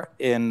there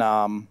in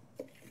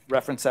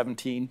reference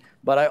 17,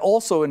 but I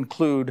also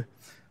include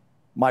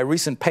my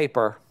recent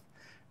paper,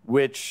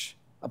 which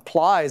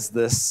applies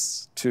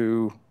this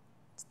to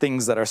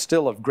things that are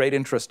still of great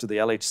interest to the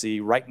LHC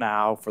right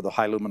now for the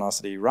high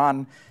luminosity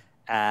run,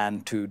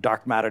 and to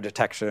dark matter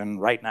detection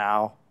right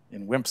now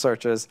in WIMP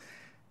searches.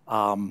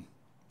 And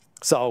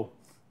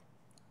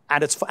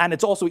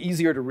it's also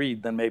easier to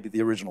read than maybe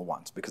the original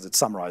ones, because it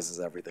summarizes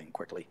everything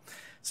quickly.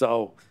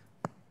 So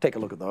take a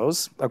look at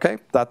those, okay?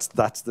 That's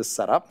this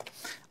setup.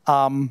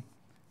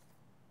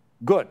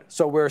 Good,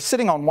 so we're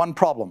sitting on one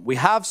problem. We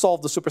have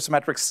solved the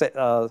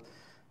supersymmetric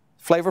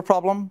flavor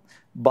problem,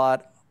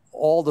 but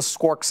all the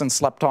squarks and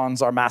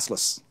sleptons are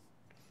massless.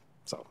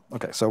 So,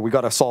 okay, so we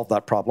got to solve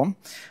that problem.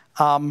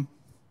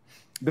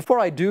 Before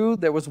I do,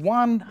 there was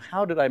one,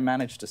 how did I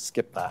manage to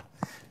skip that?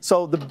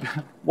 So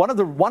one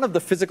of the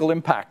physical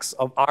impacts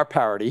of our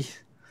parity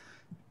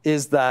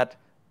is that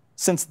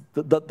since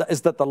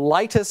the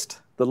lightest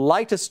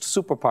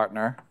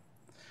superpartner,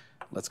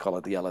 let's call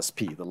it the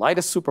LSP, the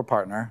lightest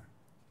superpartner,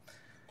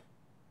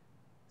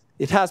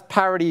 it has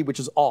parity which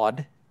is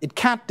odd. It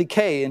can't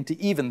decay into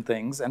even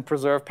things and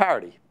preserve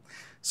parity.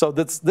 So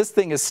this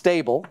thing is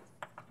stable,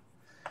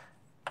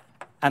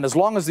 and as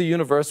long as the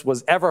universe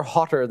was ever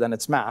hotter than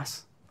its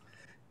mass,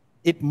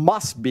 it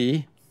must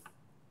be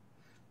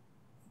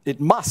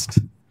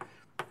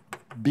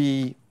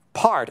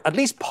part, at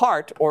least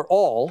part or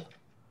all,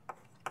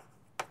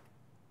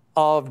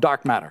 of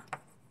dark matter.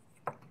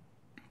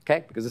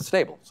 Okay, because it's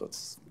stable, so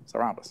it's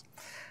around us.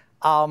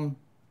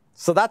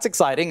 So that's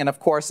exciting, and of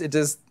course it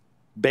is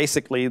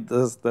basically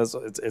this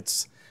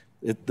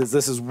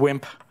is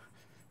WIMP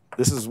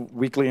this is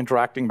weakly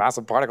interacting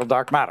massive particle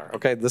dark matter.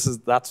 Okay,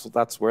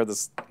 that's where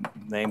this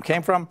name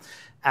came from,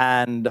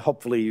 and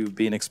hopefully you've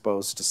been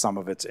exposed to some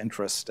of its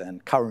interest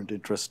and current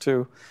interest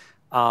too.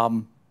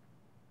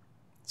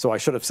 So I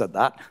should have said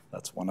that.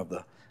 That's one of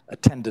the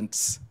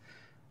attendance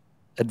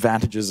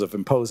advantages of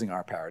imposing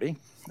our parity.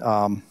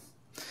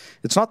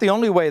 It's not the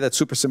only way that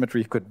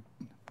supersymmetry could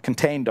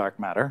contain dark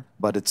matter,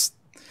 but it's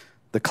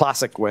the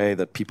classic way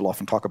that people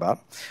often talk about.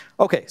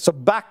 Okay, so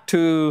back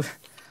to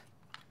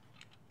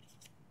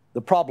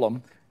the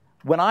problem.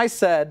 When I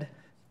said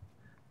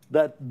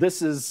that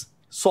this is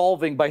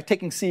solving by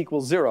taking C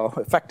equals 0,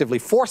 effectively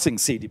forcing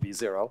C to be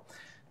 0,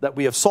 that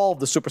we have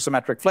solved the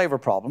supersymmetric flavor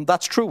problem.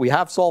 That's true, we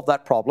have solved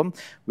that problem.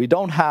 We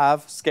don't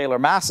have scalar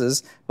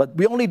masses, but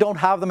we only don't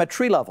have them at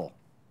tree level,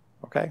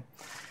 okay?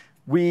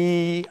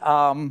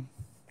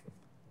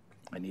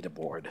 I need a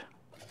board.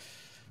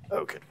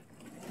 Okay.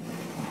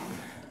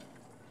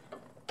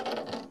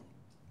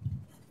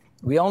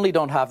 We only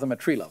don't have them at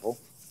tree level.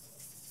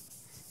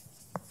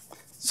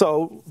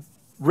 So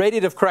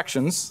radiative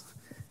corrections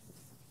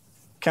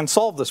can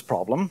solve this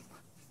problem.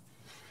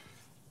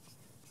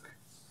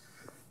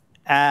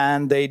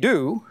 And they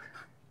do.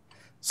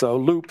 So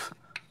loop.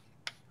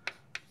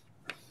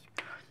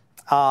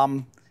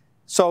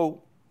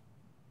 So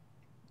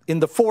in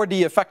the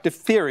 4D effective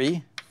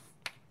theory,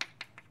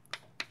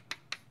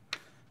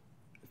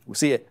 we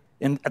see it.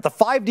 At the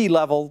 5D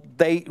level,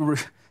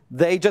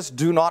 they just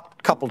do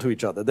not couple to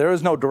each other. There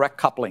is no direct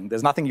coupling.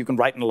 There's nothing you can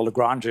write in a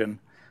Lagrangian,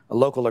 a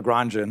local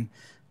Lagrangian,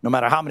 no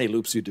matter how many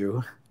loops you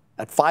do.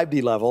 At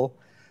 5D level,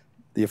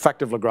 the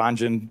effective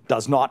Lagrangian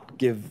does not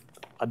give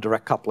a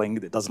direct coupling.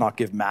 It does not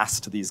give mass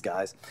to these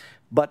guys.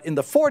 But in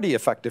the 4D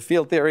effective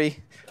field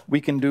theory,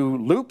 we can do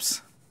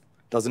loops.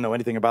 Doesn't know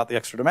anything about the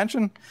extra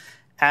dimension.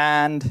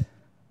 And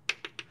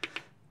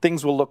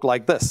things will look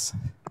like this,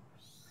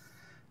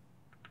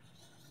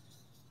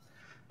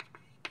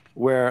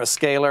 where a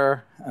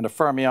scalar and a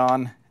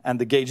fermion and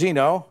the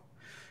gaugino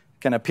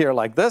can appear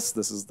like this.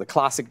 This is the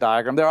classic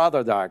diagram. There are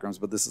other diagrams,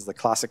 but this is the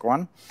classic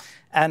one.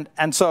 And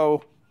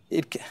so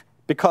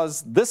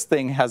because this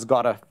thing has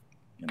got a,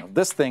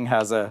 this thing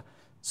has a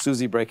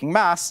SUSY breaking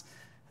mass,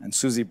 and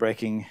SUSY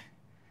breaking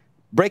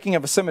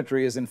of a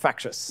symmetry is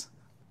infectious.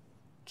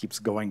 Keeps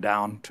going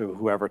down to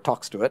whoever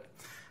talks to it.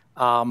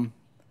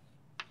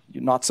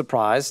 You're not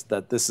surprised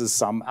that this is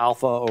some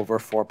alpha over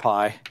 4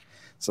 pi,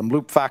 some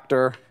loop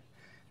factor,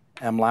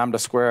 m lambda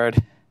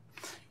squared,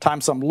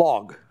 times some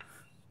log.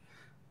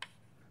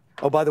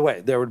 Oh, by the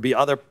way, there's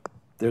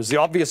the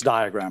obvious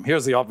diagram.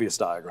 Here's the obvious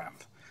diagram,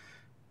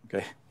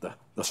 okay?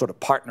 The sort of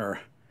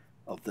partner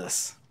of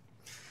this.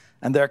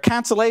 And there are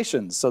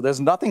cancellations, so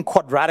there's nothing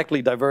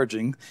quadratically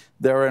diverging.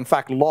 There are, in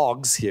fact,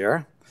 logs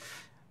here.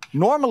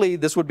 Normally,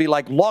 this would be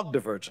like log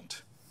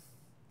divergent.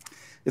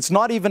 It's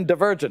not even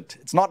divergent.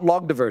 It's not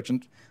log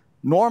divergent.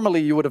 Normally,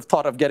 you would have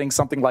thought of getting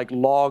something like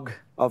log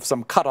of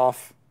some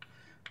cutoff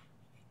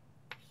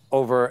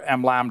over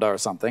m lambda or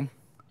something.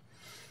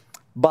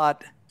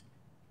 But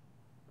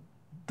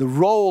the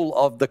role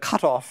of the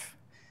cutoff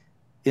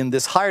in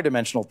this higher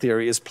dimensional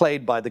theory is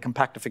played by the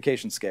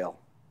compactification scale,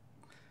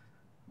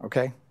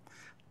 okay?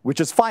 Which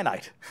is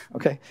finite,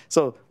 okay?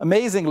 So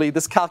amazingly,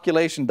 this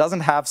calculation doesn't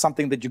have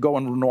something that you go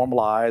and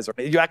normalize,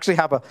 or you actually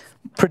have a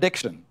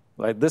prediction,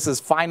 right? This is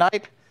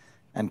finite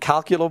and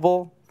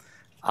calculable.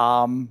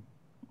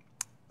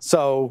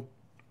 So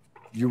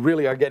you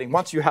really are getting,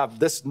 once you have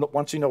this,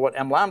 once you know what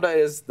m lambda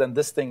is, then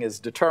this thing is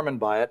determined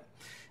by it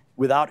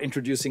without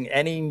introducing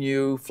any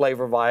new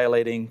flavor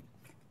violating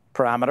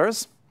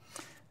parameters.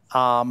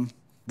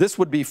 This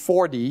would be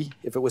 4D.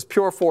 If it was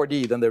pure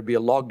 4D, then there'd be a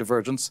log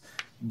divergence.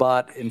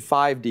 But in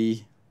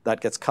 5D, that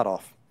gets cut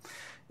off.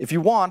 If you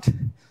want,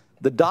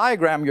 the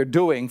diagram you're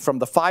doing from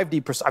the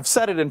 5D, I've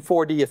said it in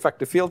 4D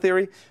effective field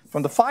theory.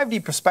 From the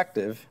 5D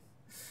perspective,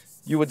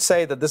 you would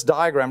say that this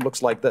diagram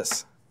looks like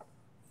this.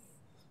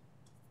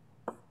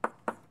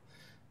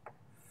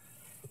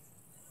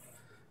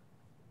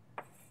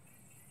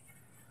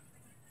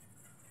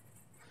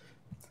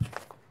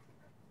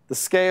 The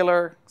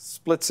scalar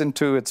splits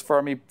into its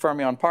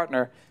fermion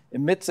partner,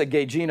 emits a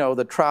gaugino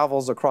that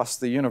travels across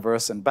the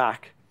universe and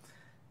back,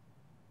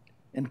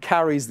 and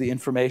carries the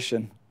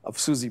information of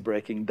SUSY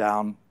breaking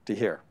down to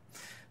here.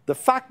 The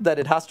fact that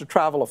it has to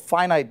travel a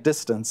finite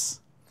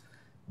distance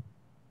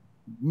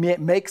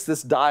makes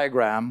this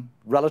diagram,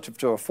 relative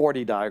to a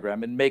 4D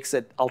diagram, it makes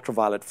it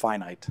ultraviolet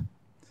finite.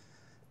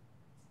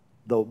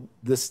 Though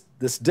this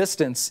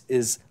distance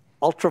is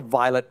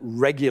ultraviolet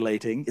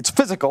regulating. It's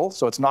physical,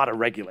 so it's not a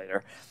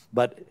regulator,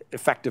 but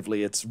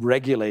effectively it's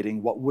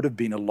regulating what would have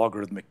been a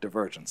logarithmic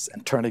divergence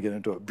and turning it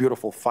into a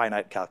beautiful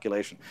finite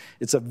calculation.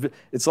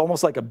 It's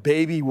almost like a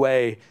baby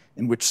way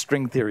in which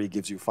string theory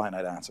gives you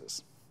finite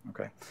answers.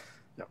 Okay.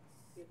 Yeah.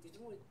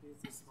 Didn't we build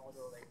this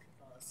model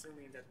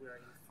assuming that we are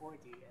in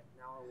 4D and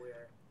now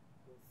we're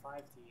in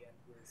 5D and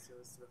we're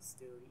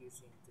still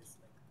using this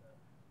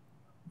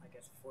I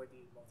guess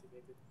 4D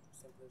motivated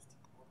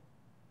simplistic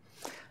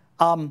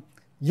model?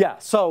 Yeah.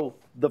 So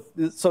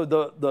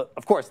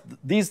of course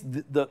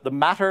the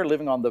matter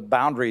living on the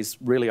boundaries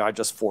really are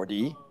just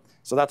 4D.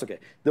 So that's okay.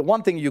 The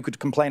one thing you could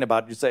complain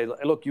about, you say,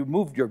 look, you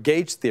moved your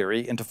gauge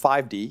theory into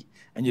 5D,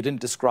 and you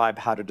didn't describe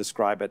how to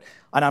describe it.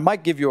 And I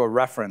might give you a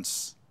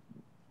reference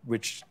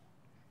which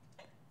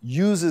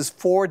uses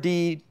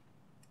 4D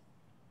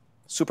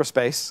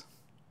superspace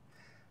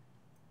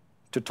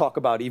to talk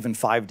about even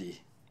 5D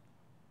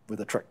with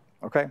a trick,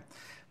 okay?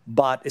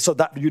 But so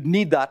that you'd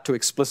need that to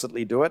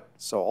explicitly do it.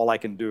 So all I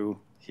can do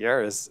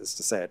here is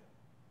to say it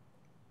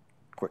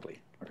quickly,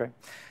 okay?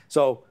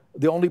 So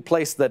the only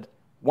place that,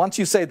 once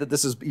you say that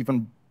this is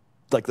even,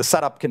 like the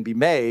setup can be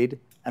made,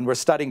 and we're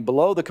studying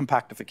below the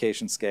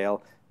compactification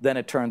scale, then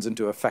it turns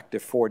into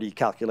effective 4D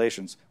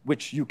calculations,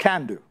 which you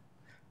can do,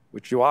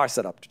 which you are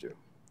set up to do.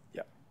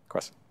 Yeah,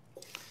 question?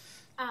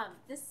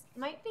 This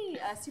might be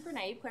a super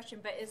naive question,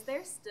 but is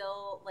there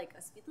still like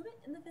a speed limit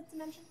in the fifth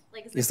dimension?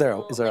 Like, is there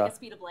like a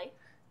speed of light?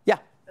 Yeah.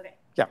 Okay.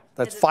 Yeah,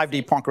 that's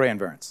 5D Poincare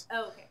invariance.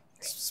 Oh, okay.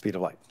 Great. Speed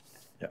of light.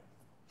 Yeah.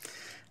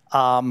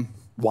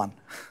 1.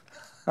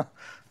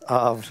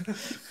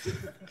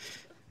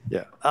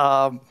 Yeah.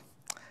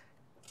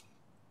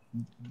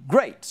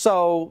 Great.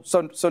 So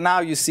now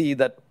you see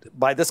that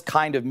by this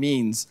kind of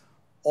means,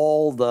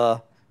 all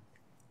the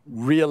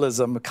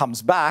realism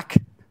comes back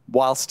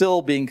while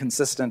still being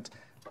consistent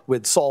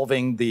with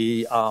solving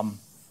the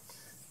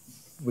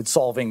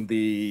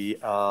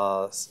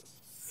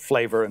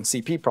flavor and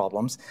CP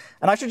problems.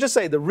 And I should just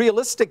say the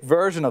realistic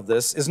version of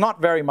this is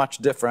not very much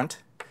different.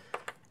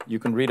 You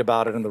can read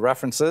about it in the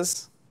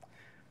references.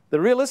 The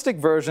realistic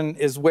version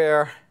is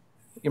where,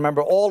 you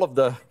remember all of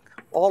the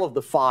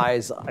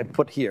phi's I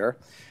put here,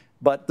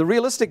 but the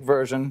realistic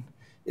version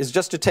is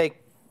just to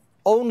take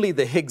only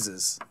the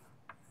Higgses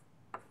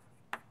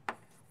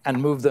and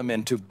move them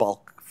into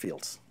bulk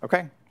fields,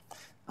 okay?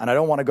 And I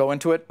don't want to go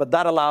into it, but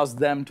that allows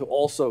them to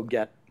also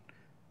get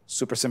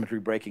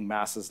supersymmetry breaking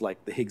masses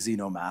like the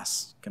Higgsino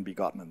mass can be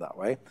gotten in that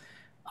way.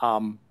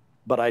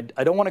 But I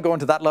don't want to go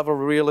into that level of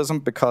realism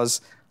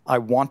because I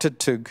wanted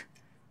to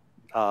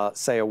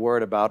say a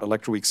word about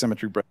electroweak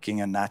symmetry breaking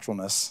and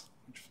naturalness,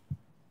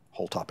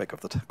 whole topic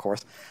of the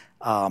course,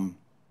 in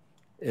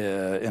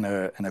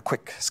a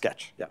quick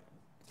sketch. Yeah.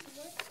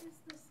 What is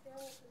the scale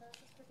of the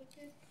masses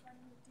predicted when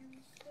you do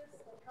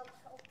this?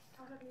 Like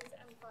how heavy is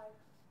M5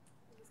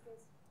 in this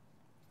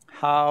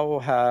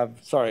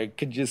case? Sorry,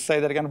 could you say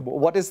that again?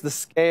 What is the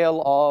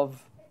scale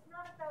of? It's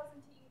not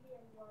 1,000 TeV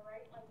anymore,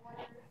 right? Like what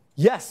are...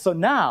 Yes, so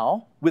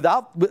now,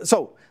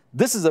 so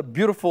this is a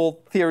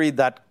beautiful theory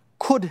that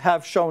could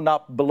have shown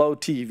up below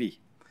TeV,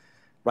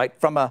 right?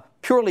 From a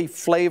purely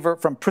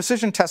from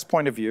precision test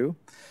point of view,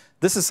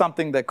 this is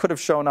something that could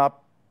have shown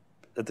up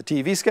at the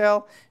TeV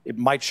scale. It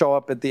might show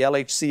up at the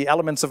LHC.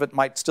 Elements of it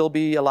might still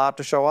be allowed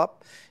to show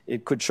up.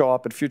 It could show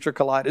up at future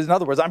colliders. In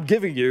other words, I'm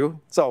giving you,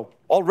 so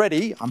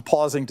already I'm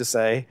pausing to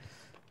say,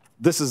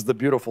 this is the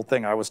beautiful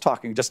thing I was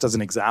talking, just as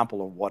an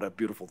example of what a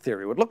beautiful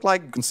theory would look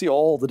like. You can see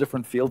all the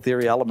different field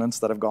theory elements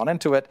that have gone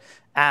into it,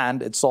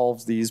 and it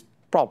solves these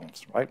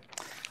problems, right?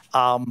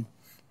 Are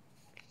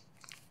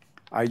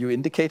you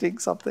indicating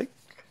something?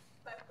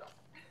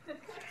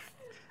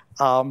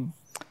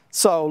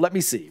 So let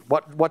me see.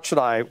 What should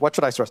I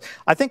source?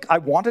 I think I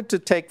wanted to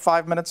take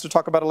 5 minutes to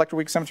talk about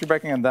electroweak symmetry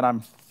breaking, and then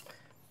I'm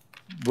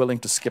willing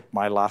to skip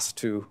my last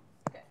two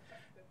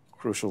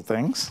crucial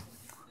things.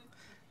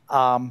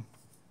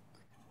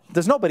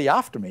 There's nobody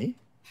after me.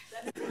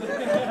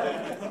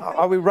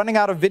 Are we running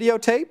out of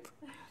videotape?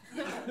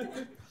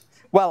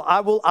 Well, I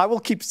will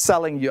keep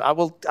selling you.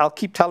 I'll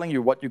keep telling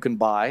you what you can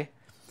buy,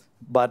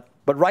 but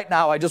right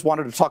now I just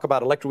wanted to talk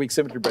about electroweak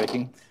symmetry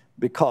breaking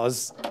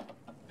because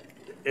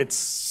it's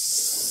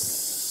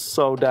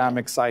so damn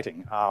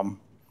exciting.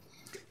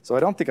 So I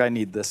don't think I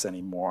need this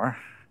anymore.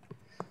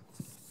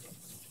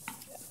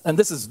 And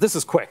this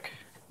is quick.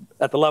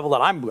 At the level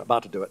that I'm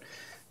about to do it,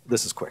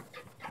 this is quick.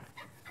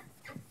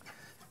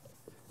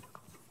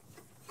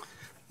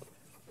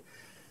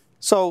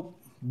 So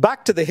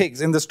back to the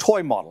Higgs in this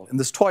toy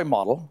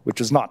model,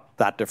 which is not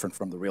that different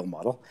from the real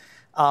model,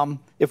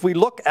 if we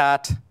look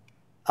at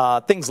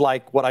things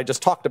like what I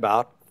just talked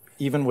about,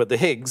 even with the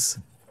Higgs,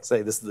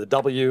 say this is the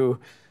W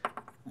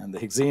and the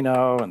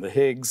Higgsino and the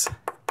Higgs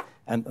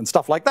and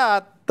stuff like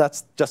that,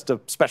 that's just a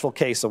special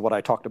case of what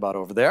I talked about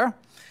over there.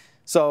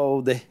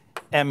 So the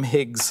M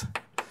Higgs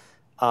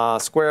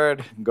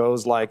squared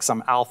goes like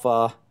some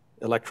alpha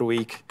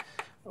electroweak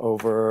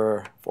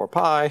over 4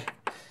 pi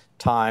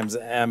times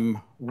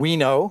M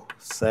Wino,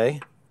 say.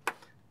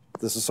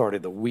 This is sort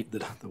of the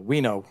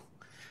Wino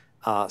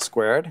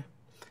squared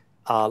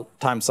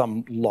times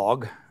some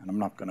log,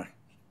 and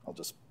I'll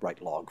just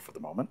write log for the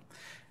moment.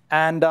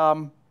 And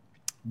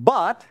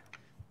but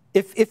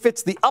if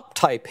it's the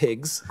up-type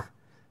Higgs,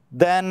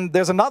 then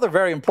there's another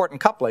very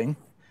important coupling,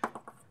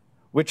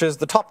 which is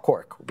the top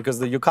quark, because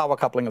the Yukawa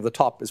coupling of the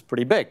top is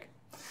pretty big.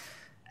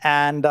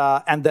 And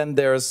then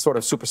there's sort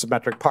of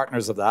supersymmetric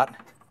partners of that,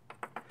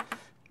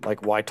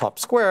 like y top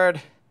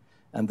squared,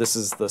 and this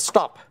is the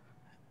stop.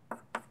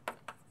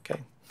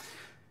 Okay.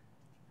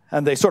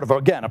 And they sort of,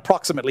 again,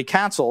 approximately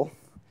cancel,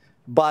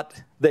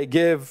 but they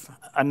give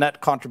a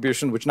net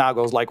contribution which now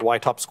goes like y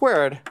top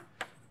squared.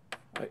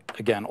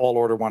 Again, all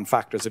order 1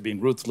 factors have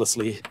been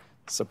ruthlessly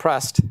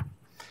suppressed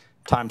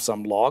times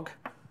some log,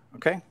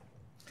 okay?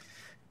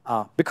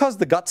 Because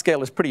the gut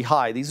scale is pretty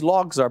high, these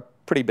logs are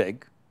pretty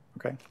big,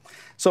 okay?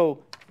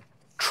 So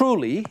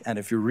truly, and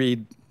if you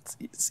read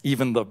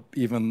even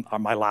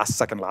my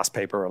second last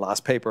paper or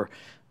last paper,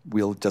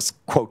 we'll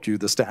just quote you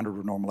the standard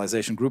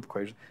renormalization group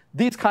equation.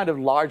 These kind of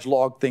large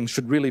log things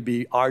should really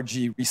be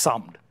RG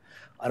resummed.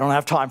 I don't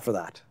have time for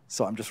that,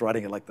 so I'm just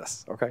writing it like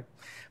this, okay?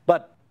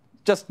 But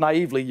just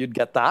naively, you'd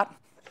get that.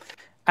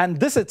 And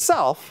this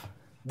itself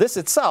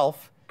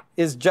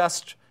is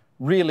just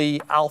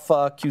really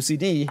alpha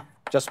QCD,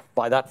 just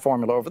by that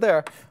formula over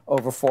there,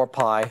 over 4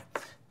 pi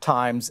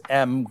times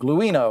m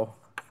gluino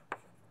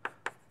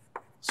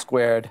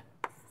squared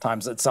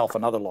times itself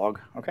another log,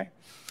 okay?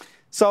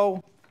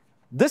 So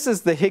this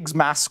is the Higgs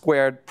mass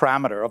squared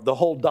parameter of the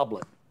whole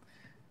doublet.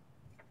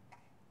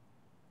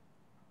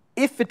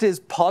 If it is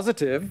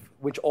positive,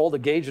 which all the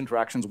gauge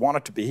interactions want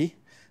it to be,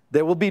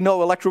 there will be no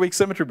electroweak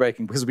symmetry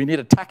breaking because we need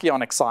a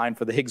tachyonic sign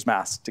for the Higgs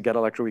mass to get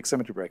electroweak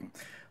symmetry breaking.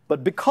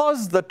 But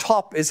because the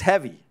top is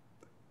heavy,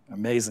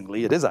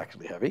 amazingly, it is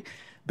actually heavy,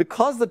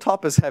 because the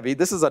top is heavy,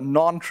 this is a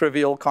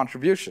non-trivial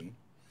contribution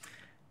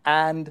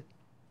and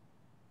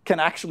can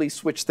actually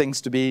switch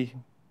things to be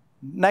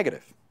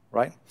negative,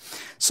 right?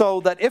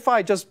 So that if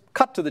I just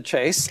cut to the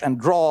chase and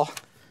draw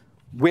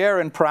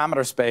where in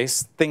parameter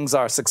space things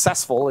are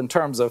successful in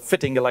terms of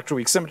fitting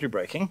electroweak symmetry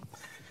breaking,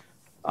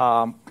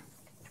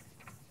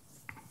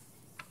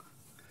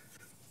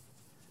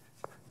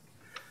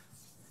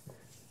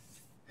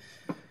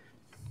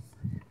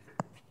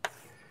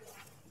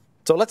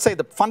 so let's say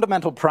the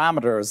fundamental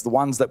parameters, the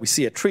ones that we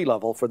see at tree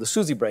level for the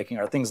SUSY breaking,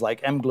 are things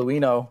like m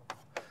gluino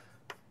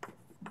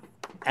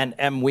and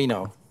m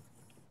wino.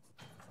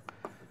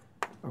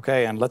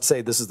 Okay, and let's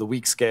say this is the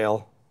weak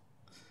scale,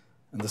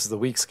 and this is the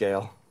weak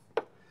scale.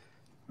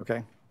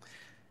 Okay,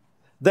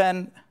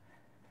 then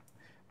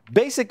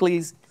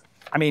basically,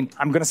 I mean,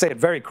 I'm going to say it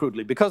very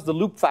crudely, because the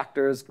loop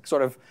factors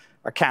sort of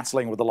are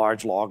canceling with the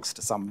large logs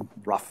to some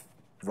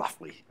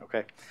roughly.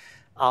 Okay.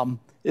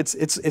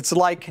 It's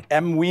like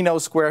m wino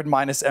squared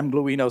minus m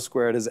gluino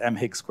squared is m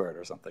Higgs squared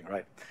or something,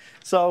 right?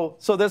 So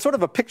there's sort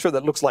of a picture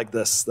that looks like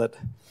this, that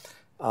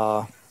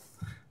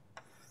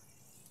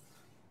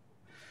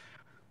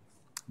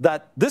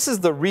this is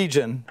the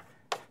region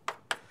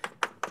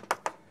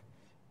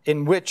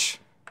in which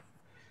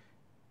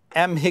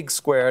m Higgs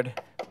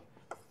squared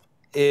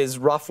is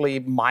roughly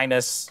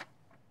minus,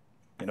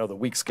 the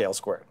weak scale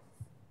squared.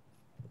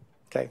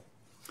 Okay.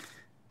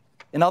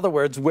 In other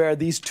words, where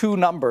these two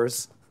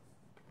numbers,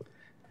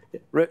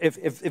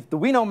 if the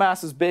wino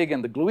mass is big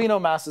and the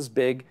gluino mass is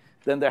big,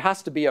 then there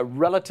has to be a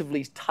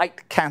relatively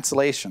tight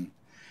cancellation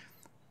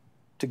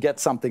to get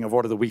something of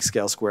order the weak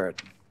scale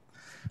squared.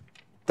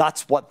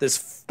 That's what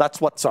this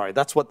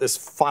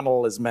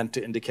funnel is meant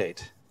to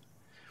indicate.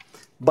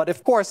 But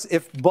of course,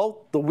 if both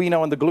the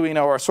wino and the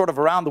gluino are sort of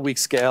around the weak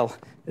scale,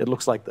 it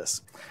looks like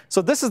this.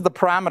 So this is the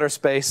parameter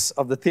space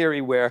of the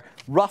theory where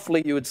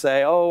roughly you would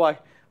say, oh,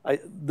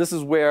 this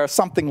is where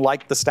something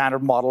like the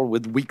standard model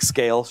with weak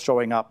scale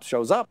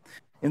shows up.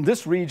 In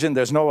this region,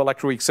 there's no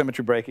electroweak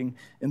symmetry breaking.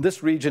 In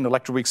this region,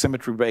 electroweak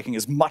symmetry breaking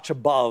is much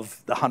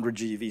above the 100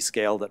 GeV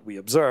scale that we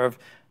observe.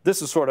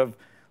 This is sort of,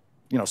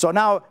 so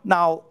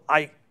now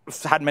I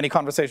had many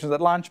conversations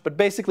at lunch, but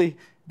basically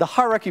the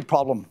hierarchy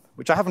problem,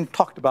 which I haven't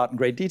talked about in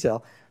great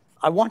detail,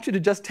 I want you to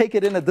just take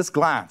it in at this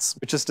glance,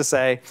 which is to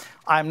say,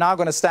 I'm now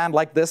going to stand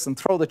like this and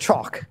throw the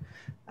chalk,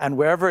 and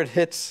wherever it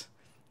hits,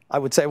 I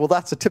would say, well,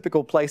 that's a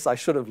typical place I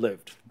should have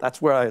lived.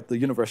 That's where the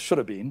universe should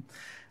have been.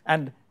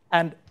 And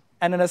in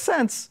a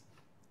sense,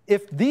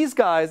 if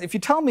you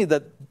tell me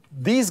that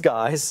these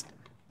guys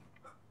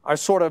are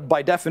sort of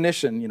by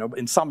definition,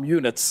 in some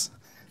units,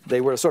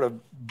 they were sort of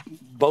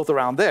both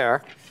around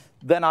there,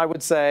 then I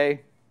would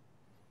say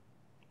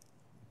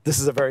this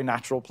is a very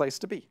natural place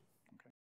to be.